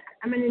sorry.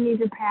 I'm gonna need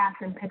to pass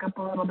and pick up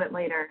a little bit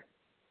later.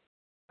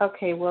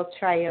 Okay, we'll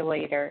try you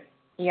later.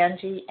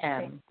 Angie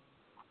M.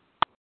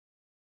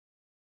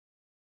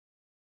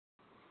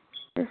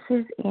 This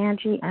is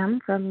Angie M.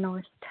 from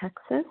North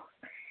Texas,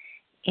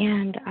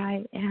 and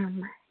I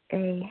am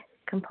a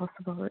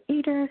compulsive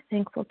overeater.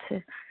 Thankful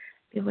to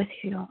be with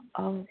you,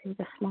 all of you,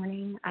 this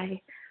morning.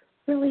 I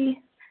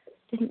really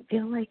didn't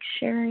feel like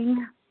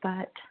sharing,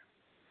 but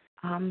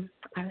I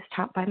was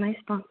taught by my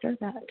sponsor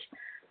that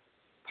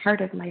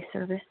part of my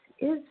service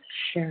is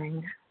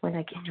sharing when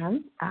I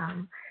can.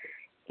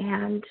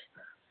 And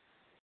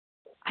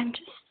I'm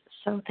just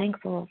so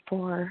thankful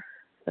for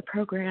the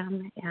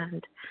program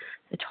and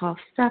the 12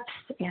 steps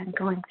and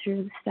going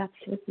through the steps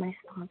with my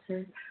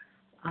sponsor.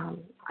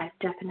 I've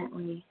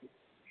definitely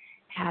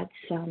had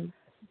some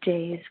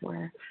days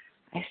where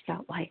I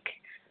felt like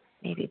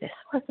maybe this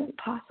wasn't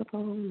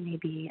possible.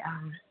 Maybe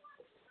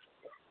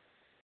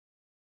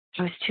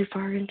I was too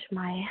far into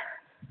my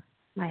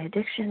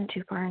addiction,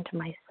 too far into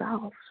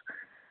myself.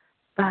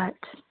 But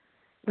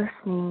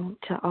listening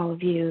to all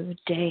of you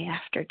day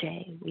after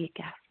day, week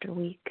after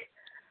week,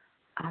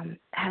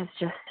 has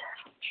just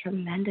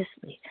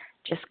tremendously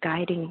just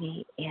guiding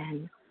me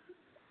in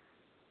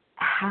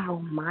how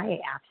my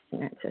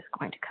abstinence is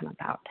going to come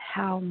about,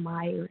 how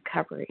my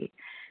recovery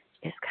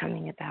is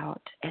coming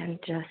about, and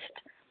just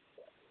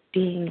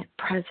being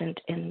present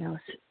in those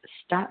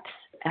steps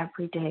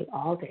every day,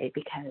 all day,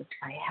 because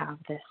I have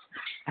this,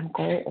 I'm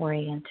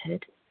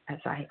goal-oriented as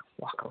I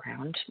walk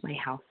around my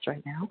house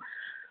right now.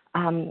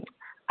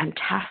 I'm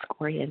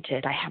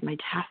task-oriented. I have my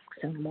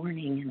tasks in the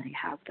morning, and I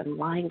have them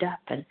lined up,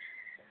 and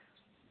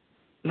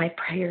my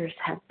prayers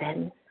have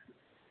been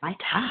my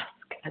task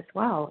as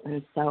well.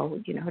 And so,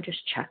 just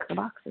check the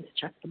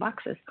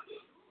boxes.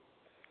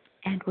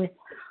 And with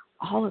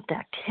all of the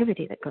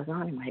activity that goes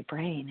on in my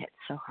brain, it's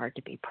so hard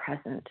to be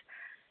present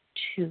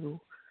to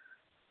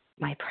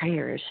my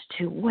prayers,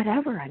 to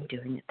whatever I'm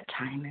doing at the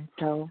time. And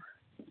so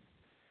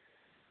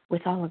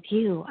with all of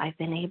you, I've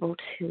been able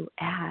to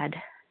add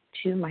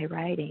to my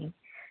writing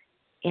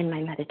in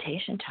my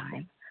meditation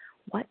time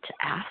what to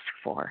ask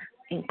for,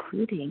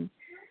 including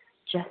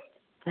just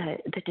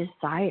the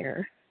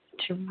desire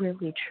to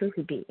really,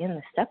 truly be in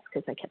the steps,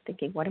 because I kept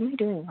thinking, what am I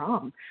doing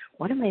wrong?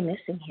 What am I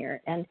missing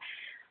here? And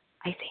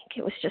I think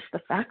it was just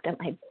the fact that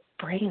my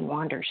brain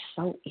wanders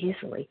so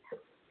easily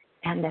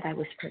and that I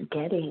was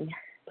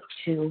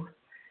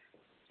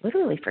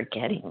literally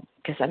forgetting,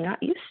 because I'm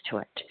not used to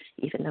it,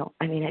 even though,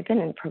 I've been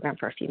in the program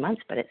for a few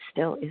months, but it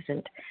still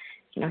isn't,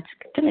 it's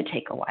going to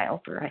take a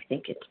while for, I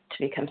think, it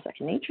to become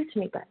second nature to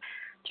me, but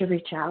to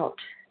reach out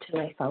to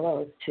my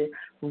fellows, to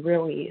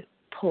really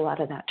pull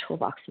out of that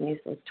toolbox and use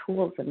those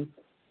tools, and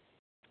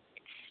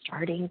it's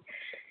starting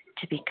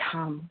to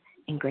become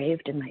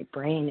engraved in my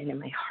brain and in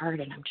my heart,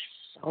 and I'm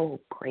just so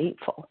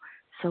grateful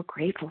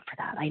for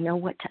that. I know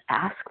what to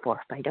ask for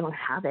if I don't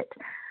have it.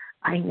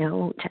 I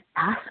know to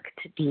ask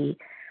to be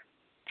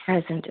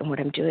present in what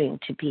I'm doing,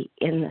 to be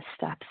in the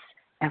steps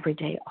every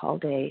day, all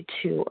day,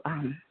 to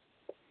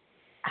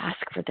ask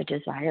for the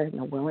desire and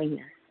the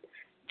willingness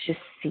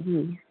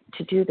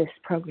to do this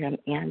program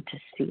and to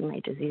see my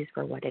disease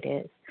for what it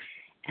is,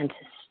 and to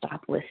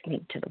stop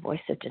listening to the voice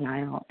of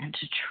denial, and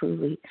to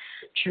truly,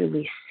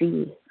 truly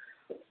see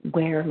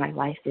where my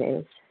life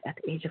is at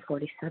the age of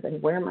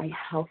 47, where my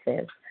health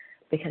is,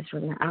 because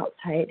from the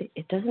outside,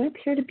 it doesn't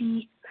appear to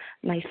be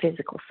my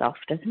physical self,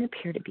 doesn't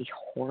appear to be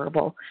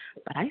horrible,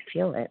 but I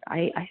feel it.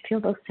 I feel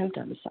those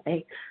symptoms.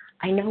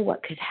 I know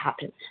what could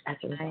happen as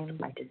a result of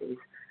my disease.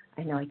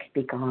 I know I could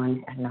be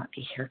gone and not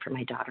be here for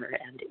my daughter,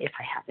 and if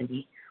I have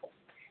any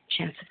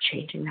chance of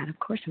changing that, of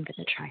course I'm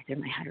going to try through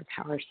my higher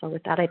power. So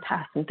with that, I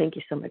pass, and thank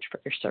you so much for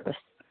your service.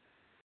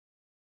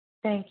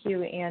 Thank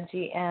you,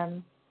 Angie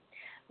M.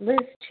 Liz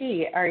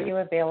T., are you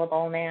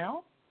available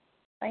now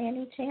by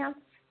any chance?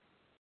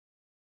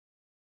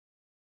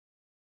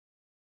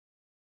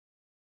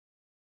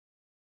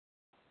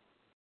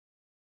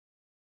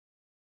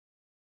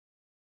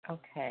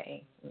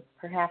 Okay,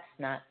 perhaps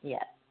not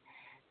yet.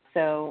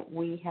 So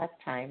we have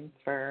time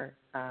for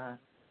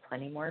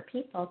plenty more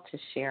people to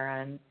share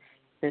on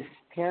this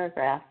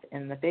paragraph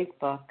in the big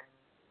book,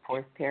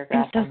 fourth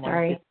paragraph I'm so on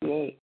sorry.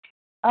 158.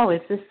 Oh,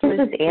 is this This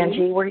Liz is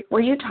Angie. Were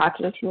you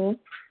talking to me?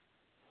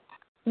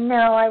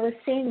 No, I was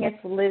seeing if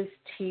Liz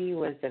T.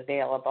 was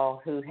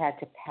available, who had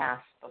to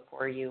pass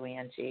before you,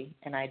 Angie,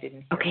 and I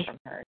didn't hear from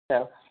her.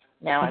 So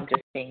now I'm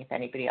just seeing if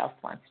anybody else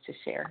wants to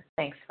share.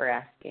 Thanks for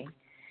asking.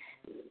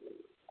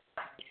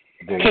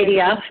 Katie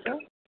F.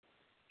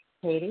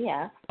 Katie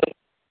F.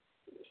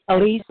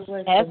 Elise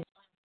F.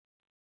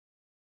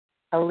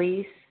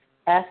 Elise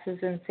S is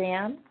in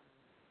Sam.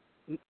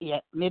 Yeah,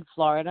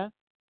 Mid-Florida.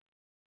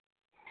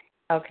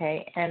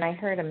 Okay, and I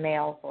heard a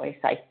male voice,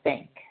 I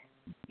think.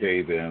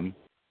 Dave M.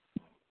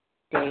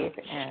 Dave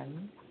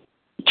M.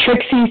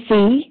 Trixie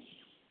C.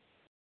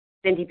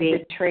 Cindy B.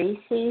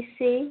 Tracy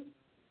C.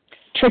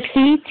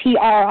 Trixie,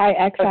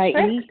 Trixie.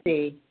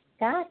 Trixie.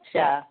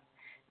 Gotcha.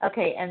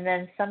 Okay, and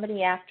then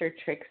somebody after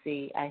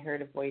Trixie, I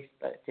heard a voice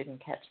but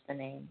didn't catch the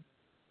name.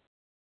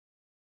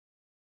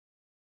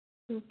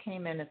 Who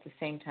came in at the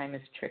same time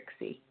as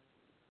Trixie?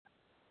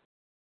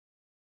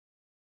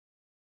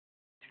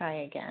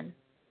 Try again.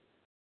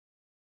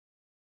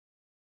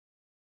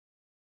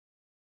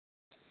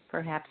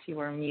 Perhaps you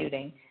were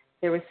muting.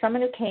 There was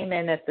someone who came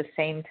in at the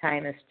same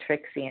time as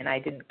Trixie, and I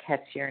didn't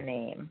catch your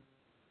name.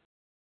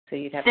 So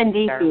you'd have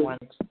Cindy to start B. one.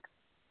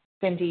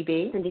 Cindy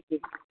B? Cindy B.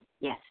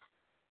 Yes.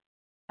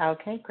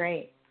 Okay,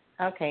 great.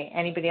 Okay,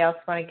 anybody else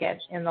want to get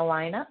in the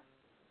lineup?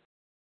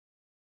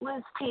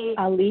 Liz T.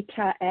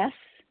 Alita S.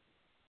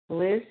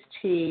 Liz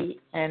T.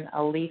 and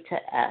Alita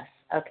S.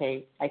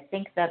 Okay, I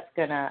think that's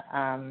going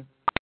to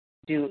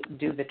do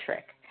the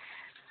trick.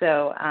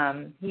 So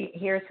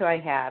here's who I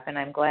have, and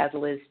I'm glad,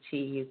 Liz T.,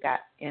 you got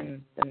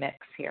in the mix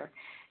here.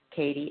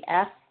 Katie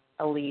F.,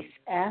 Elise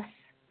S.,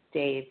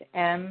 Dave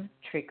M.,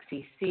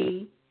 Trixie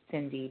C.,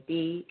 Cindy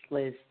B.,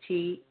 Liz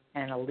T.,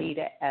 and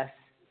Alita S.,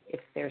 if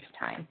there's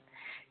time.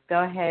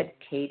 Go ahead,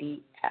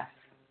 Katie F.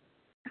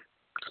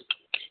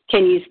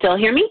 Can you still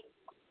hear me?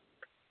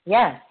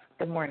 Yes.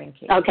 Good morning,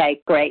 Katie.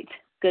 Okay, great.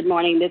 Good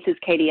morning. This is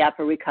Katie F.,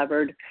 a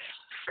recovered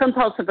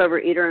compulsive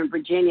overeater in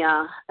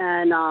Virginia.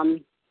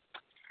 And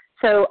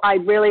so I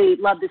really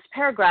love this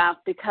paragraph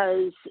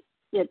because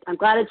I'm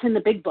glad it's in the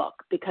big book,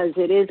 because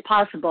it is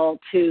possible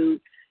to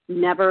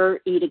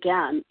never eat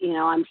again. You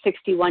know, I'm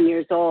 61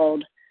 years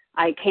old.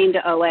 I came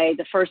to OA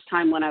the first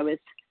time when I was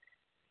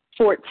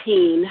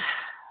 14,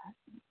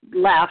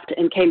 left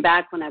and came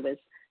back when I was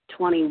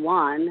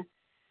 21,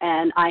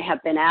 and I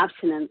have been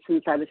abstinent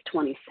since I was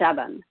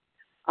 27.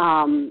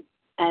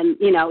 And,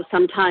 you know,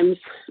 sometimes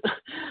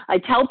I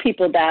tell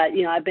people that,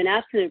 you know, I've been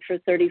abstinent for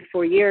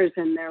 34 years,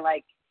 and they're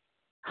like,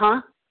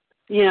 huh?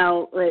 You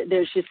know,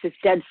 there's just this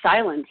dead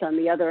silence on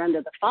the other end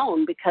of the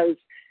phone, because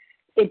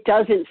it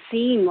doesn't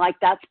seem like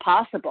that's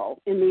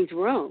possible in these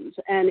rooms.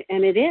 And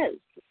it is,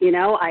 you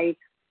know, and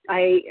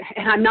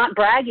I'm not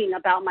bragging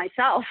about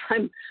myself.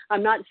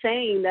 I'm not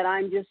saying that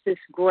I'm just this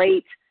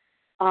great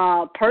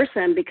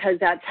person because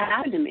that's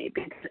happened to me,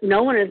 because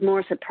no one is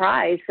more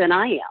surprised than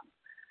I am.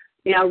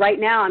 You know, right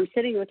now I'm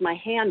sitting with my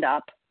hand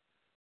up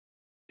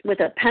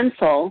with a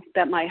pencil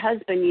that my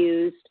husband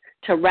used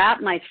to wrap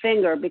my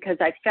finger because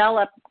I fell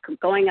up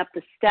going up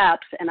the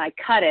steps, and I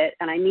cut it,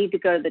 and I need to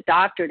go to the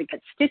doctor to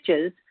get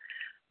stitches.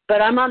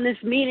 But I'm on this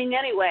meeting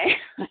anyway,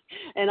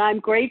 and I'm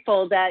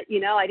grateful that, you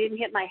know, I didn't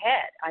hit my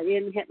head. I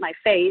didn't hit my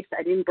face.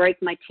 I didn't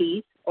break my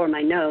teeth or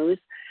my nose.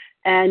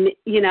 And,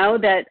 you know,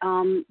 that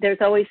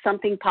there's always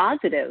something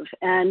positive,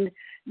 and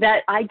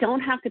that I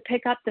don't have to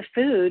pick up the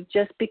food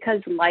just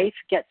because life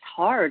gets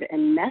hard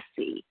and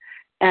messy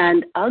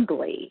and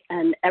ugly,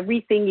 and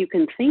everything you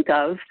can think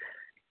of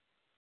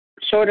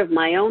short of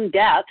my own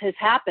death has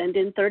happened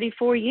in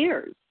 34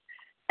 years.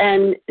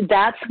 And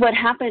that's what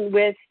happened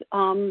with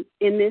in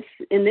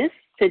this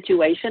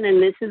situation.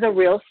 And this is a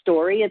real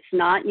story. It's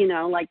not, you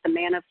know, like the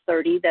man of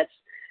 30 that's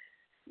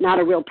not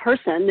a real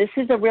person. This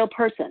is a real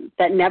person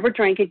that never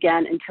drank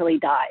again until he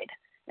died.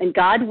 And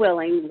God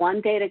willing,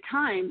 one day at a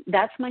time,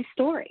 that's my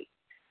story.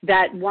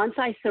 That once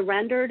I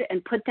surrendered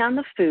and put down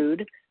the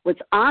food, was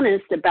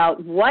honest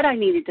about what I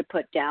needed to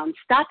put down,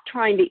 stopped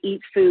trying to eat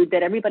food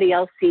that everybody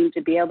else seemed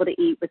to be able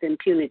to eat with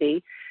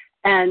impunity,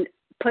 and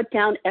put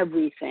down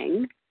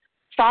everything,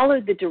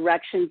 followed the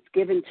directions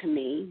given to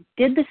me,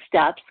 did the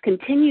steps,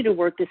 continue to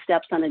work the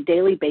steps on a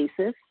daily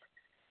basis.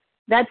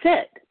 That's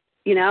it.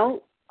 You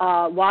know,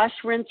 wash,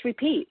 rinse,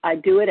 repeat. I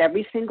do it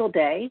every single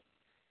day,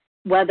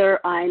 whether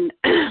I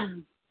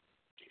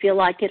feel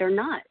like it or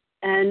not.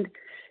 And,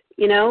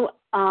 you know,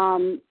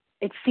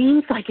 it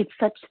seems like it's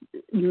such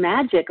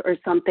magic or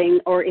something,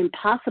 or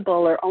impossible,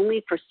 or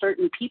only for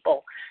certain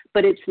people,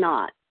 but it's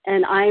not.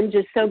 And I'm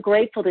just so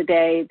grateful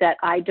today that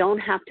I don't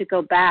have to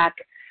go back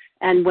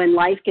and when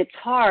life gets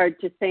hard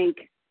to think,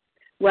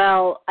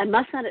 well, I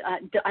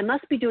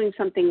must be doing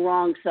something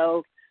wrong,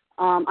 so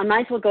I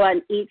might as well go out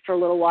and eat for a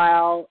little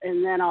while,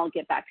 and then I'll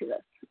get back to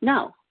this.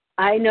 No,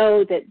 I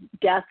know that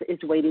death is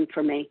waiting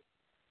for me,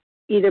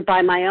 either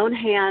by my own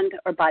hand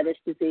or by this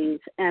disease.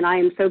 And I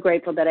am so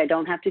grateful that I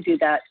don't have to do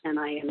that, and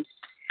I am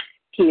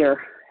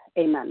here.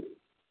 Amen.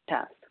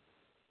 Pass.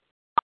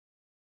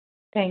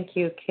 Thank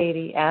you,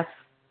 Katie F.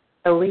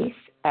 Elise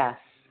S.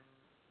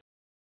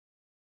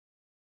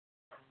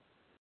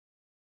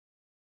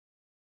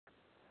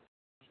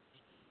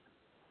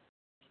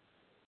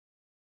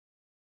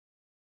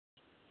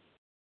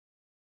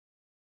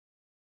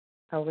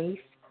 Elise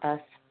S.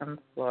 from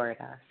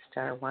Florida.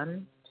 *1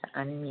 to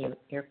unmute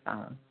your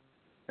phone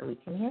so we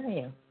can hear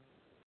you.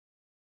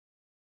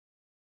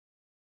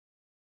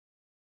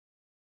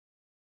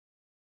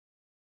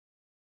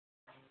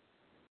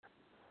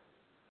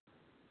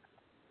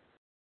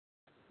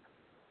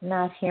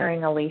 Not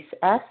hearing Elise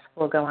S.,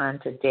 we'll go on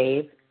to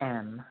Dave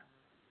M.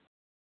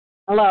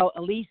 Hello,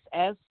 Elise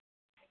S.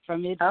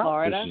 from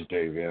Mid-Florida. This is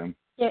Dave M.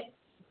 Yeah,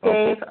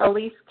 Dave,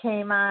 Elise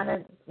came on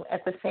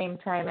at the same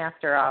time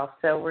after all,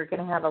 so we're going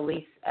to have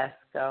Elise S.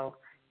 go,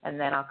 and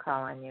then I'll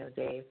call on you,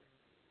 Dave.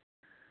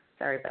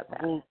 Sorry about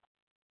that.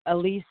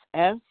 Elise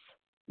S.,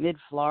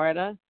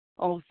 Mid-Florida.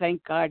 Oh,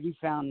 thank God you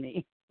found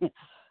me.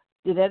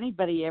 Did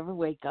anybody ever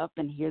wake up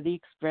and hear the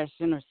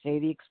expression or say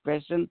the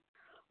expression,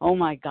 oh,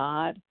 my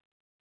God?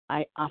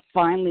 I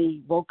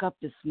finally woke up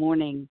this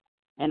morning,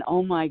 and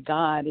oh, my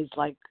God is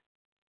like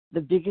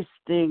the biggest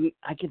thing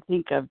I could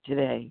think of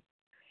today.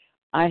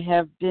 I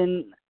have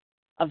been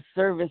of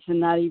service and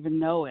not even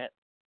know it.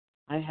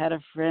 I had a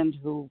friend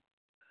who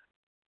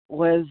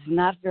was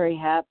not very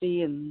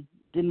happy and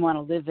didn't want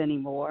to live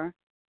anymore.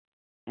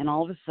 And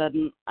all of a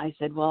sudden, I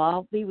said, well,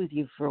 I'll be with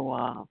you for a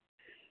while.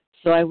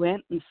 So I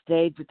went and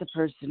stayed with the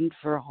person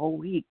for a whole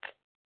week.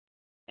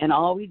 And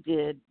all we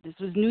did, this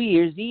was New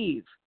Year's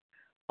Eve,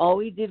 all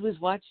we did was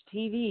watch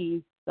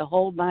TV the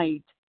whole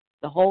night,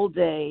 the whole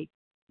day,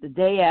 the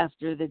day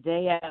after, the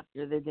day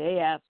after, the day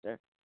after.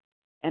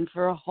 And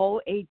for a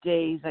whole 8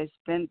 days, I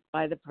spent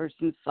by the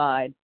person's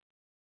side,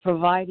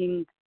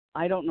 providing,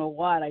 I don't know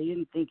what, I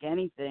didn't think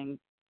anything.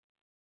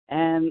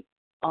 And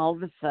all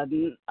of a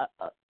sudden,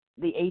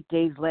 the 8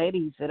 days later,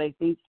 he said, I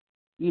think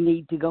you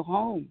need to go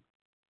home.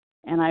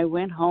 And I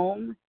went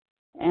home,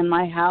 and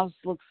my house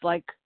looks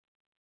like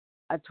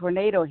a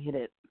tornado hit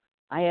it.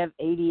 I have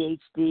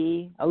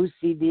ADHD,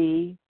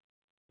 OCD,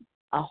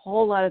 a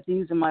whole lot of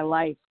things in my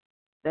life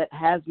that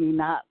has me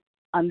not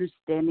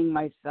understanding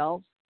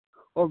myself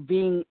or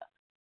being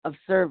of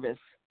service.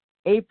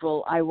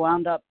 April, I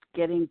wound up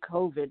getting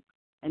COVID,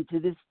 and to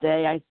this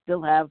day, I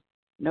still have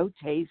no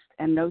taste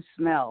and no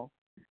smell.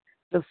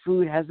 The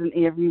food hasn't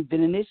even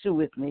been an issue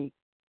with me.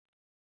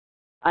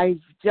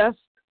 I've just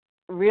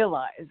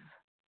realized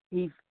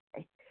he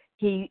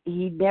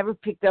never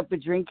picked up a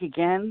drink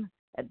again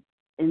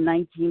in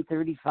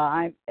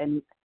 1935,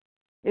 and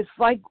it's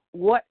like,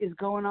 what is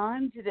going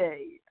on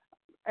today?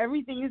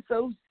 Everything is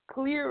so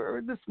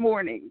clear this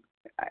morning.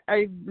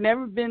 I've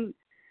never been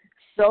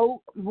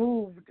so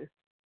moved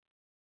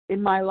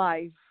in my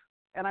life,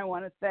 and I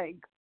want to thank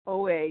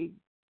OA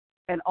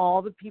and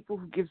all the people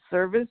who give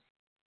service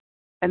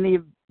and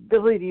the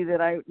ability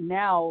that I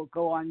now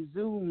go on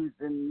Zooms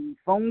and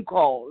phone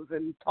calls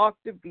and talk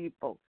to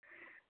people.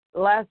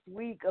 Last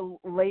week,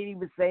 a lady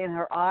was saying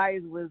her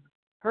eyes was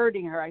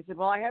hurting her. I said,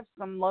 well, I have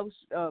some lotion,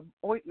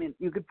 ointment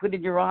you could put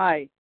in your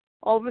eye.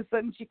 All of a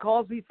sudden, she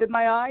calls me and said,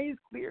 my eye is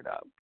cleared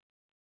up.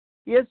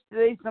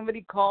 Yesterday,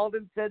 somebody called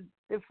and said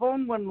their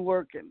phone wasn't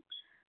working.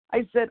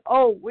 I said,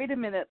 oh, wait a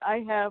minute.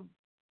 I have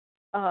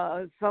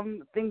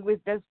something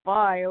with Best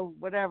Buy or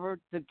whatever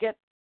to get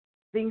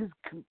things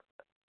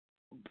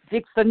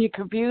fixed on your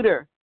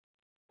computer.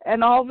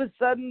 And all of a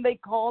sudden, they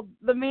called.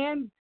 The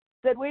man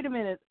said, wait a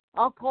minute.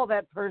 I'll call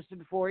that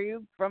person for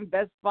you from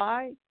Best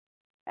Buy.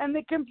 And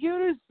the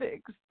computer's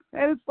fixed.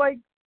 And it's like,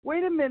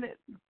 wait a minute.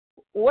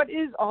 What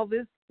is all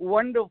this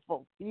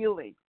wonderful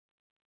feeling?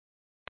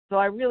 So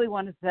I really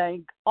want to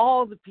thank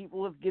all the people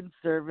who have given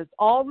service,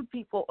 all the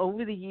people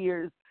over the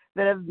years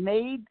that have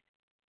made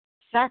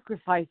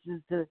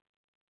sacrifices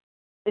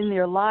in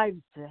their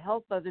lives to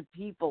help other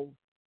people.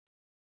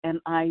 And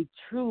I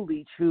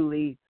truly,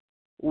 truly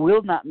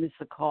will not miss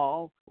a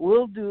call,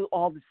 will do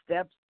all the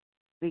steps,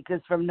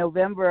 because from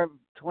November of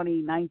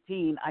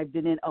 2019, I've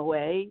been in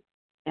OA,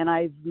 and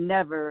I've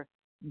never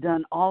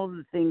done all of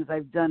the things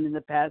I've done in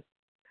the past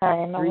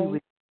 3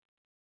 weeks.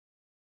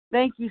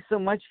 Thank you so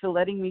much for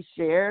letting me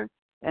share,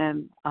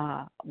 and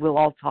we'll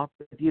all talk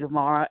with you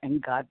tomorrow,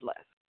 and God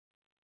bless.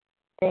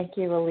 Thank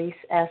you, Elise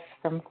S.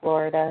 from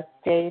Florida.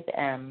 Dave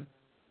M.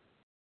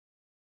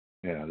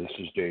 Yeah, this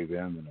is Dave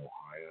M. in Ohio.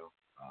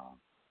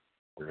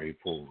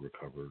 Grateful,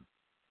 recovered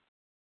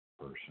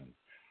person.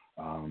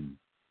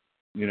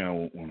 You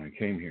know, when I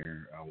came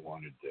here, I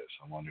wanted this.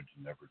 I wanted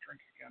to never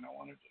drink again. I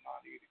wanted to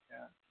not eat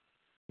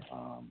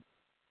again.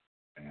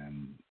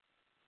 And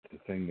the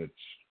thing that's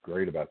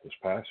great about this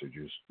passage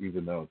is,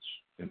 even though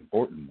it's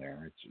important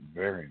there, it's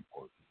very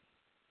important.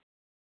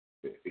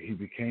 He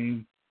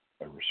became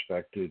a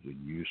respected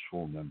and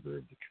useful member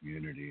of the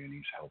community, and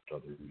he's helped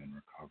other men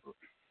recover.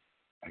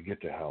 I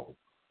get to help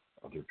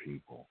other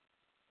people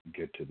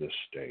get to this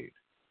state.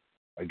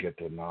 I get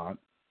to not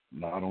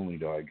only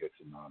do I get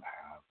to not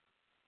have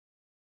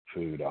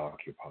food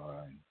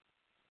occupying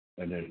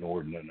an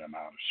inordinate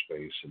amount of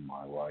space in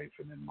my life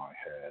and in my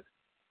head,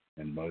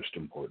 and most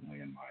importantly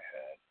in my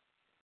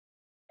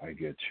head, I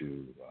get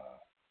to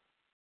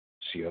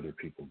see other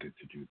people get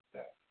to do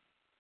that.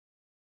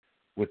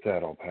 With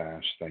that, I'll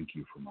pass. Thank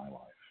you for my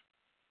life.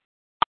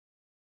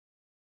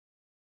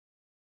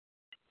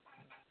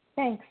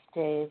 Thanks,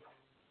 Dave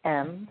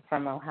M.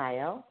 from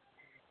Ohio.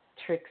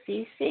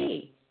 Trixie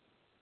C.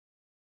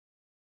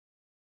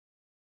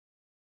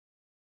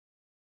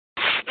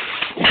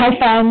 Hi,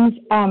 friends.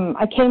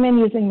 I came in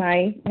using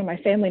my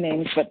family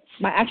names, but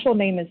my actual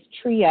name is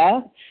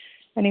Tria,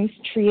 My name's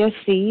Tria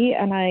C.,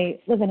 and I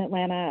live in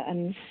Atlanta,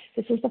 and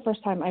this is the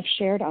first time I've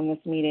shared on this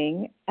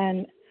meeting.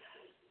 And,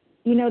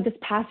 you know, this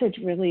passage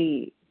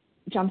really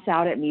jumps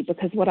out at me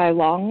because what I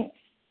long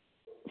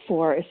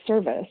for is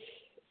service,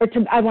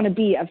 I want to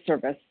be of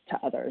service to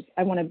others.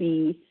 I want to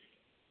be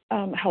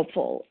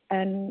helpful.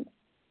 And,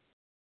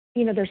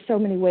 you know, there's so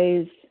many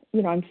ways.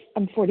 You know,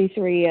 I'm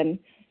 43, and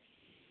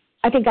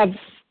I think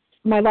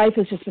my life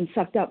has just been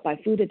sucked up by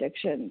food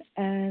addiction.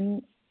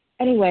 And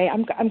anyway,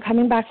 I'm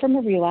coming back from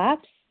a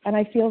relapse, and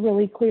I feel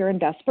really clear and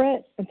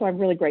desperate, and so I'm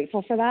really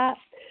grateful for that.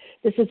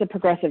 This is a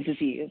progressive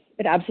disease.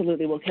 It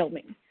absolutely will kill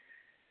me.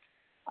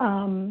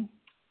 And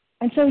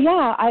so,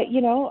 yeah,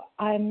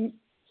 I'm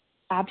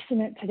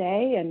abstinent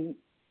today, and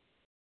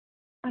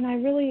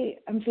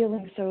I'm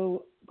feeling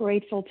so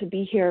grateful to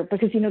be here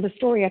because, you know, the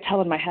story I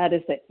tell in my head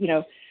is that, you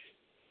know,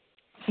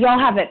 y'all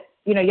have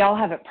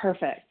it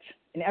perfect,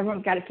 and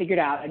everyone's got it figured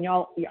out, and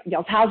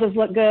y'all's houses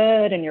look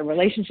good, and your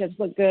relationships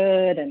look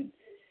good, and,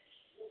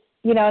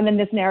 you know, and then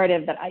this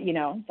narrative that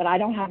I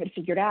don't have it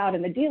figured out,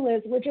 and the deal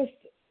is we're just,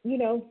 you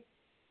know,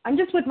 I'm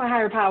just with my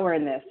higher power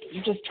in this.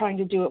 I'm just trying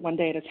to do it one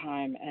day at a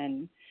time,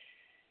 and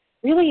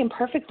really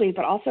imperfectly,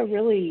 but also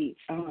really,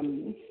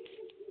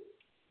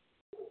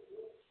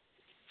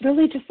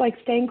 really just like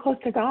staying close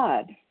to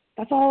God.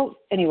 That's all.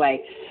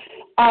 Anyway,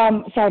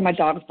 sorry, my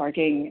dog's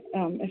barking,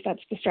 if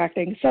that's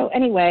distracting. So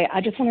anyway, I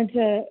just wanted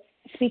to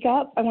speak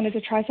up. I wanted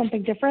to try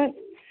something different.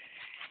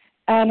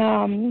 And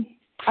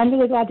I'm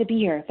really glad to be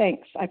here.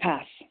 Thanks. I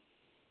pass.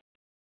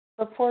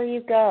 Before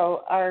you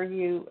go, are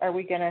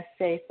we going to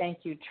say thank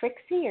you,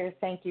 Trixie, or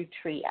thank you,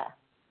 Tria?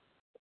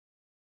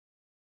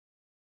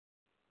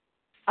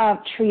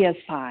 Tria's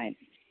fine.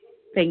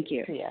 Thank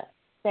you. Tria.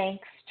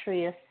 Thanks,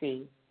 Tria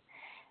C.,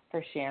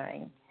 for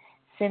sharing.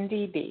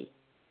 Cindy B.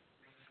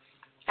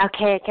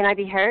 Okay, can I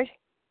be heard?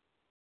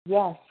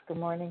 Yes. Good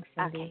morning,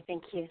 Cindy. Okay,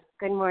 thank you.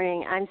 Good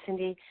morning. I'm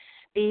Cindy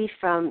B.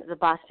 from the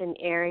Boston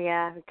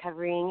area,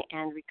 recovering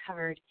and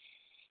recovered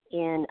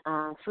in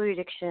food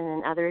addiction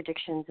and other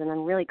addictions, and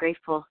I'm really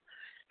grateful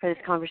for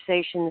this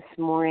conversation this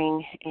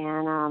morning.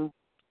 And,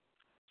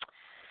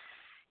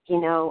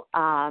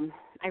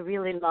 I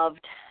really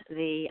loved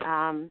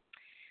the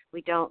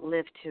we don't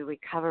live to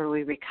recover,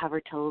 we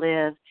recover to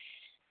live.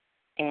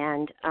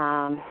 And,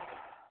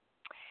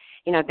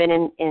 I've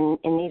been in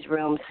these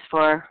rooms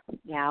for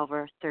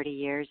over 30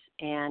 years.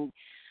 And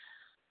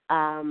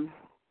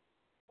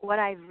what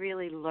I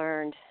really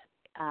learned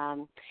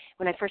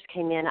when I first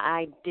came in,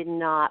 I did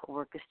not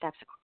work the steps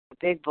of the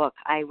Big Book.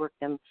 I worked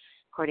them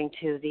according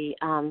to the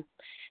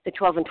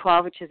 12 and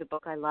 12, which is a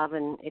book I love,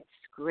 and it's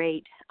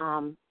great.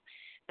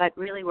 But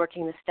really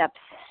working the steps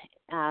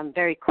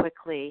very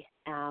quickly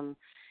and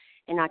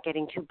not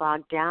getting too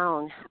bogged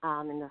down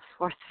in the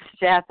fourth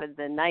step and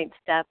the ninth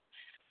step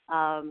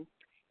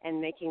and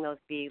making those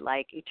be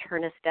like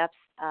eternal steps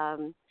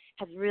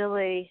has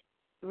really,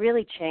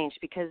 really changed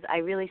because I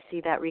really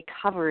see that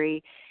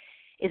recovery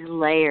is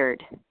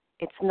layered.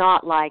 It's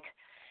not like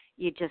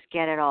you just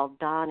get it all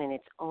done and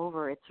it's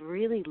over. It's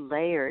really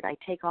layered. I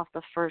take off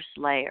the first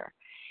layer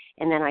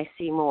and then I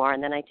see more,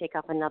 and then I take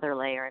up another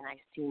layer and I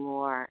see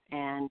more.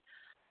 And,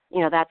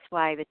 that's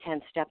why the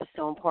 10th step is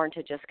so important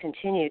to just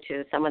continue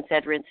to. Someone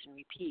said rinse and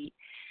repeat.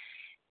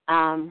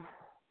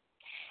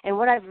 And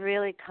what I've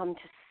really come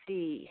to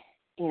see,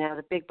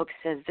 the Big Book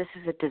says this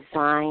is a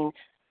design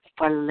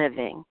for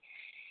living.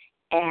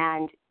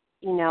 And,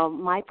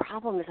 my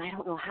problem is I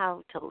don't know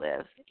how to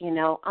live.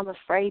 I'm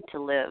afraid to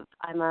live.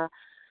 I'm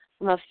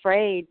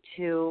afraid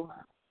to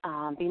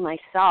be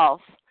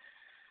myself.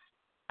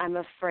 I'm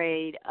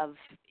afraid of,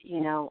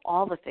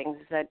 all the things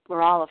that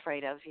we're all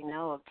afraid of,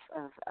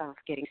 of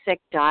getting sick,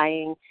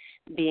 dying,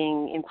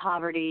 being in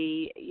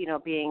poverty,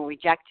 being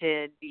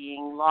rejected,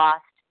 being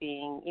lost,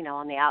 being,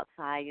 on the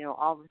outside,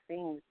 all the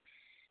things.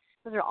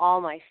 Those are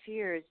all my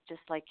fears,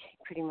 just like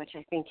pretty much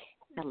I think,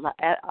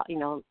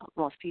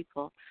 most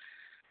people.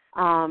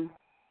 And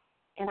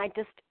I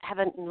just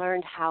haven't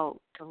learned how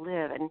to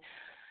live. And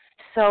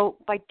so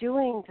by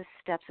doing the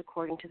steps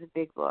according to the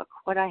Big Book,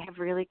 what I have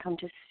really come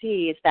to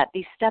see is that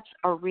these steps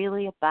are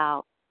really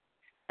about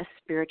a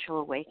spiritual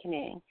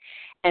awakening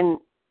and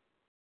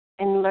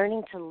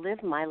learning to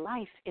live my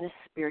life in a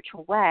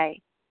spiritual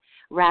way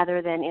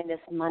rather than in this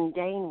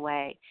mundane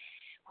way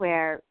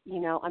where,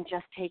 I'm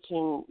just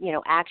taking,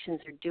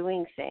 actions or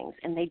doing things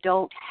and they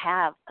don't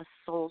have a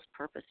soul's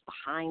purpose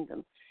behind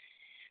them.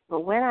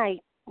 But when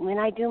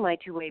I do my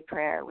two-way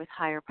prayer with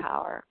higher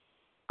power,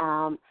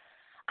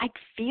 I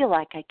feel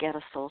like I get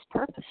a soul's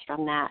purpose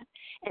from that.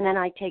 And then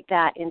I take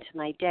that into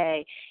my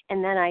day,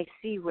 and then I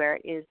see where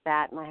it is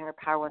that my higher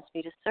power wants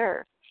me to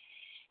serve.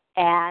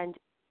 And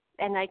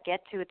I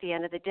get to, at the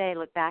end of the day,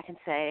 look back and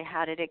say,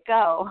 how did it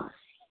go?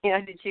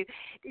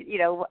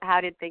 How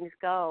did things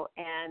go?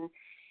 And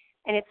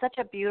it's such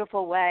a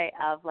beautiful way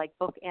of, like,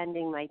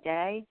 bookending my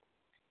day.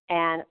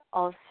 And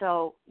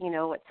also,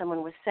 what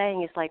someone was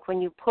saying is, like,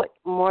 when you put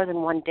more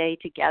than one day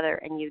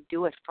together and you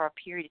do it for a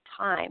period of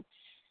time,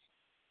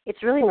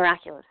 it's really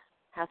miraculous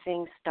how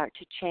things start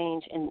to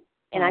change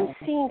And I'm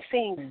seeing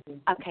things.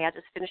 Okay, I'll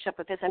just finish up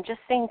with this. I'm just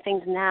seeing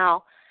things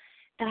now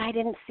that I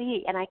didn't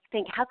see, and I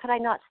think, how could I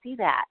not see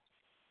that?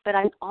 But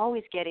I'm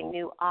always getting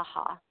new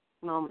aha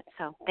moments.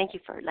 So thank you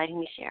for letting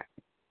me share.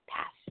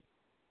 Pass.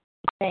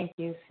 Thank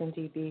you,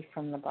 Cindy B.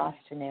 from the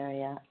Boston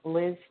area.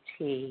 Liz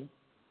T.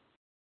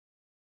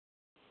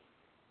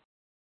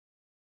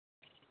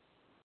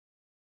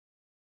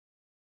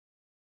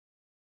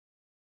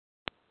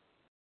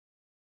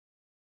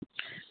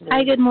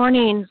 Hi, good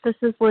morning. This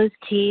is Liz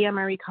T. I'm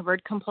a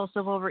recovered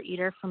compulsive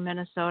overeater from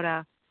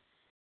Minnesota.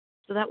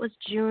 So that was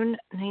June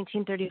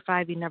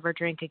 1935. He never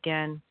drank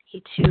again.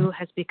 He, too,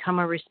 has become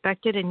a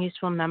respected and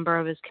useful member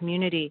of his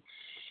community.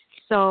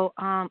 So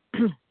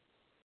the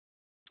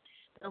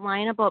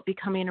line about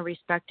becoming a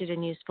respected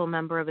and useful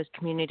member of his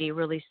community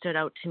really stood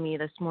out to me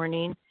this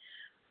morning.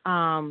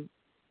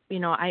 You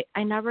know,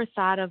 I never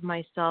thought of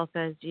myself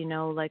as, you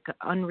know, like an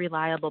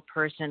unreliable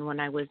person when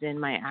I was in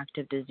my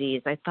active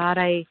disease. I thought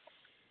I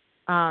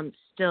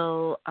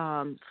still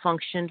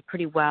functioned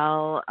pretty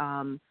well.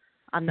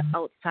 On the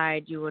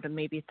outside, you would have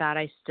maybe thought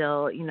I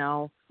still, you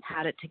know,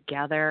 had it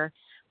together.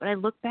 But I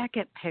look back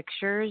at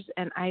pictures,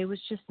 and I was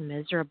just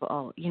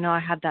miserable. You know, I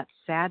had that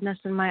sadness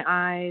in my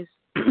eyes.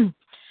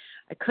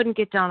 I couldn't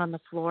get down on the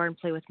floor and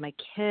play with my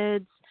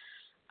kids.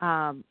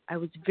 I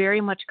was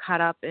very much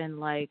caught up in,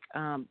 like,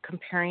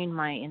 comparing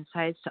my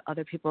insides to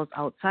other people's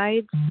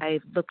outsides. I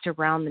looked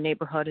around the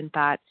neighborhood and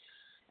thought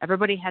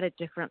everybody had it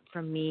different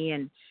from me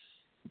and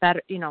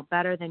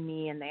better than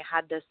me, and they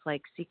had this,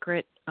 like,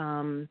 secret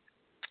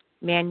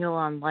manual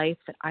on life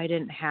that I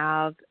didn't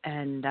have.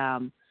 And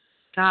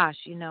gosh,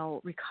 you know,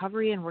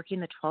 recovery and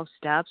working the 12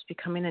 steps,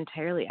 becoming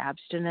entirely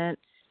abstinent,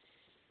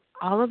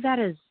 all of that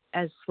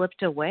has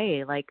slipped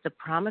away. Like, the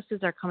promises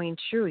are coming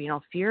true. You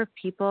know, fear of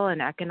people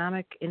and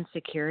economic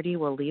insecurity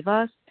will leave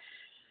us.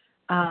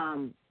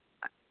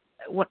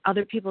 What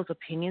other people's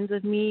opinions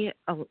of me,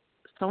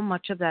 so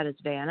much of that has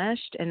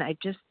vanished. And I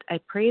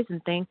praise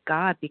and thank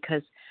God,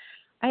 because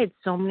I had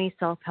so many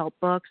self-help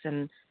books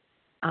and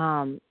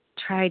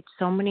tried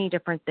so many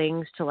different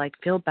things to, like,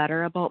 feel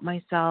better about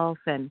myself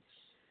and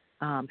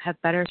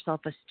have better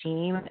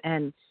self-esteem.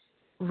 And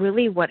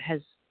really what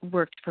has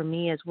worked for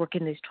me is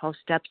working these 12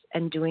 steps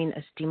and doing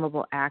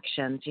esteemable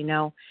actions, you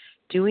know,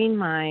 doing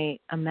my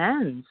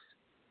amends,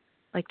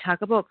 like,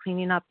 talk about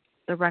cleaning up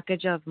the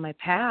wreckage of my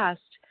past.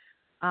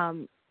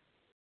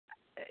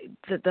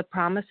 The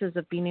promises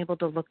of being able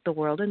to look the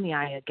world in the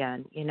eye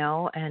again, you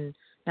know, and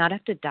not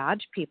have to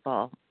dodge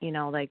people, you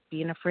know, like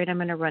being afraid I'm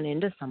going to run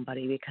into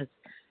somebody because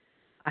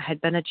I had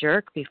been a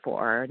jerk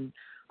before and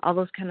all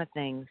those kind of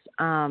things.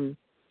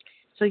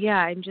 So yeah,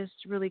 I'm just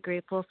really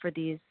grateful for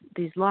these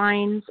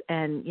lines.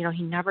 And, you know,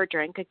 he never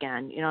drank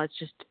again. You know, it's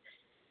just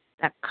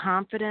that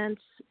confidence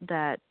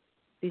that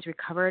these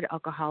recovered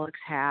alcoholics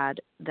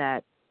had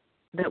that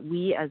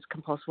we as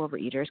compulsive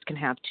overeaters can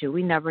have too.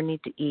 We never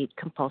need to eat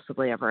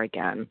compulsively ever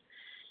again.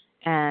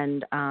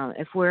 And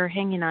if we're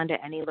hanging on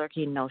to any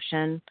lurking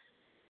notion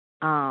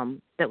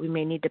that we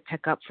may need to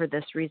pick up for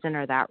this reason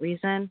or that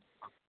reason,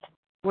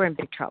 we're in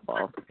big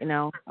trouble. You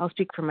know, I'll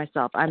speak for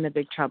myself. I'm in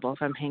big trouble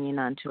if I'm hanging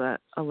on to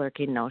a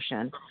lurking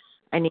notion.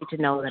 I need to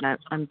know that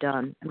I'm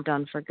done. I'm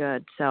done for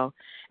good. So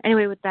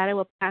anyway, with that, I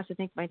will pass. I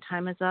think my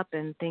time is up,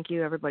 and thank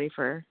you, everybody,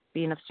 for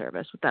being of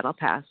service. With that, I'll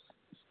pass.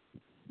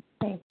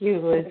 Thank you,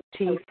 Liz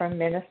T. from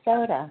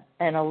Minnesota.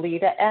 And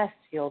Alita S.,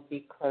 you'll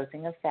be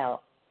closing us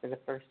out for the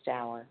first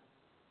hour.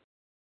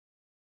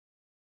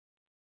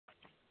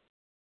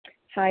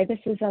 Hi, this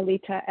is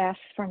Alita S.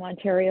 from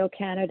Ontario,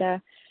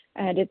 Canada,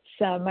 and it's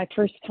my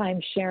first time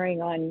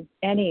sharing on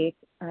any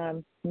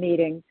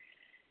meeting,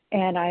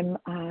 and I'm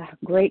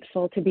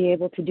grateful to be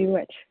able to do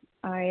it.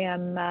 I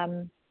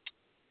am,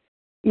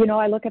 you know,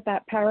 I look at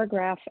that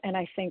paragraph and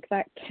I think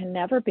that can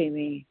never be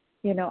me.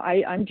 You know,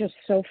 I'm just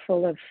so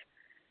full of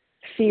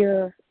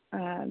fear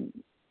and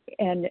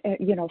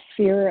you know,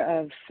 fear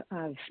of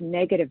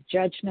negative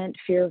judgment,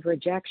 fear of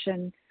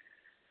rejection,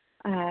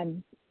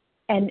 and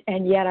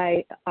yet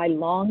I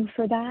long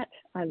for that.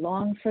 I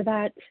long for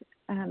that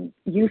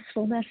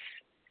usefulness.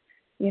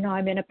 You know,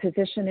 I'm in a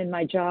position in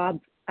my job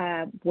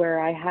where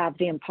I have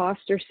the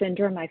imposter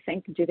syndrome. I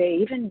think, do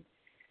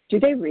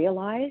they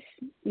realize,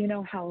 you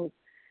know, how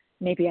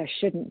maybe I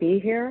shouldn't be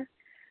here?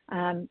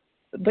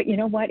 But you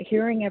know what?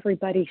 Hearing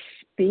everybody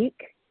speak,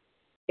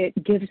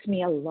 it gives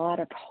me a lot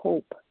of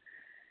hope.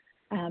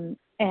 And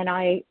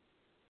I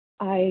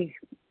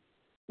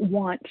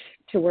want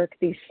to work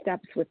these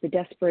steps with the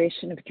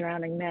desperation of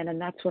drowning men, and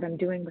that's what I'm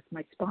doing with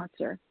my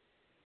sponsor.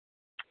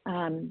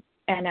 And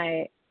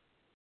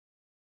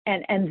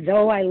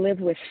though I live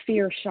with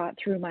fear shot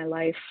through my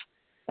life,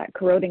 that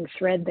corroding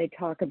thread they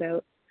talk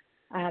about,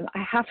 I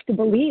have to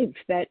believe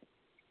that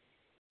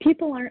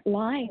people aren't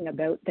lying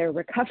about their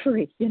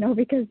recovery, you know,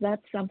 because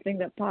that's something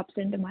that pops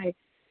into my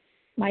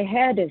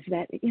head, is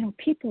that, you know,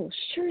 people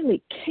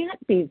surely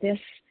can't be this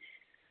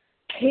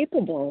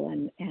capable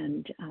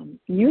and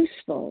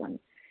useful and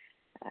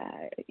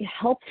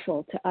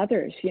helpful to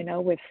others, you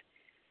know, with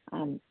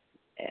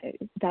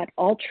that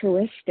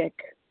altruistic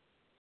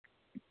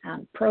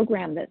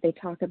program that they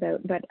talk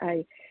about, but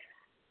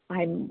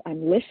I'm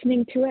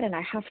listening to it, and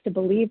I have to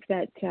believe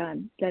that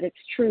that it's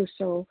true.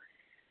 So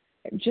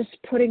just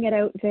putting it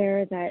out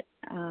there that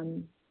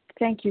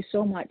thank you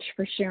so much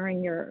for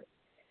sharing your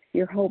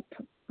hope,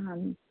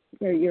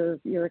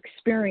 your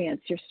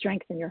experience, your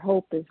strength, and your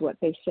hope is what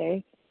they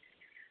say.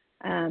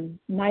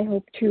 My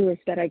hope too is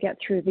that I get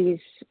through these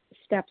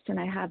steps and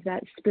I have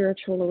that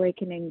spiritual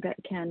awakening that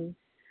can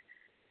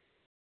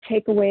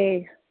take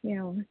away,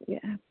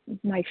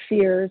 my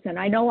fears. And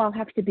I know I'll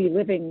have to be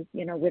living,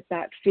 with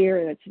that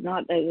fear. It's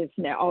not that it's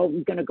all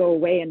going to go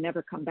away and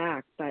never come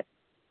back, but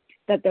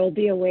that there'll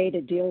be a way to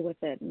deal with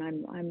it. And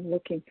I'm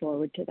looking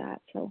forward to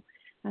that. So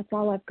that's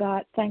all I've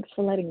got. Thanks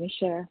for letting me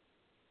share.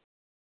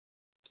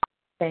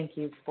 Thank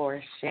you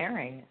for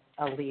sharing,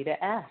 Alita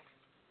S.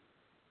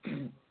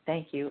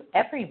 Thank you,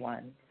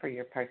 everyone, for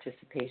your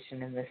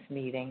participation in this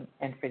meeting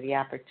and for the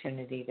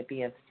opportunity to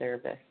be of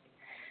service.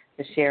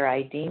 The share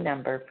ID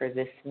number for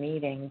this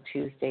meeting,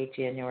 Tuesday,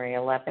 January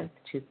 11th,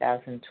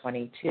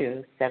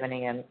 2022, 7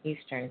 a.m.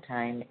 Eastern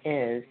Time,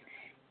 is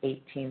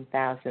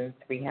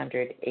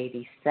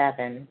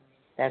 18,387.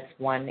 That's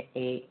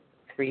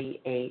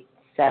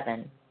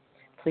 18387.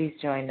 Please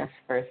join us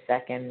for a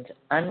second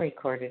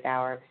unrecorded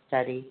hour of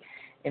study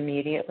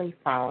immediately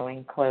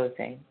following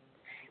closing.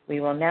 We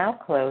will now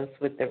close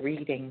with the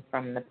reading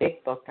from the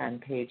Big Book on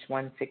page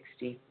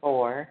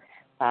 164,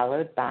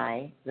 followed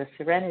by the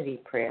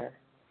Serenity Prayer.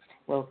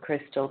 Will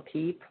Crystal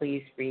P.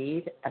 please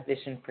read A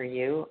Vision for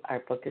You? Our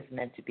book is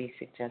meant to be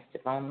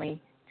suggestive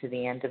only to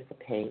the end of the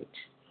page.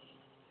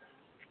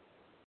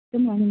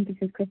 Good morning. This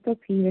is Crystal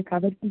P.,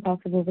 recovered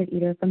compulsive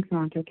overeater from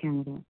Toronto,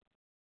 Canada.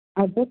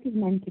 Our book is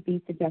meant to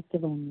be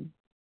suggestive only.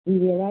 We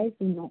realize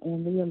we know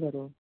only a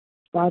little.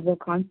 God will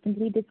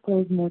constantly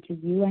disclose more to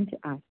you and to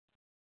us.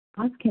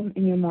 Ask Him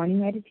in your morning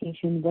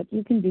meditation what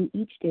you can do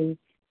each day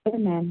for the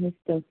man who is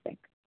still sick.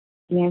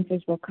 The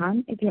answers will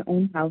come if your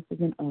own house is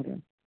in order.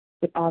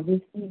 But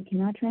obviously, you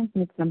cannot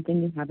transmit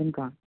something you haven't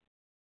got.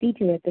 See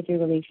to it that your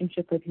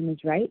relationship with Him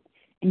is right,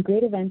 and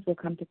great events will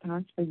come to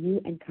pass for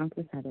you and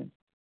countless others.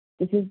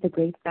 This is the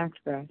great fact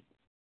for us.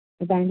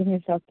 Abandon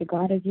yourself to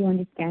God as you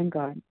understand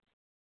God.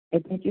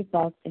 Admit your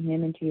faults to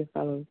Him and to your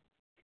fellows.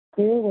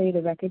 Clear away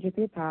the wreckage of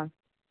your past.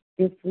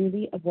 Give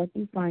freely of what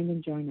you find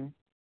and join us.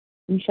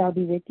 We shall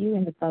be with you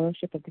in the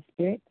fellowship of the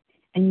Spirit,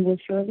 and you will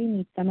surely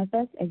meet some of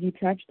us as you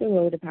trudge the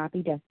road of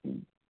happy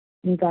destiny.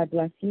 May God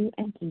bless you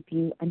and keep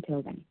you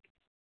until then.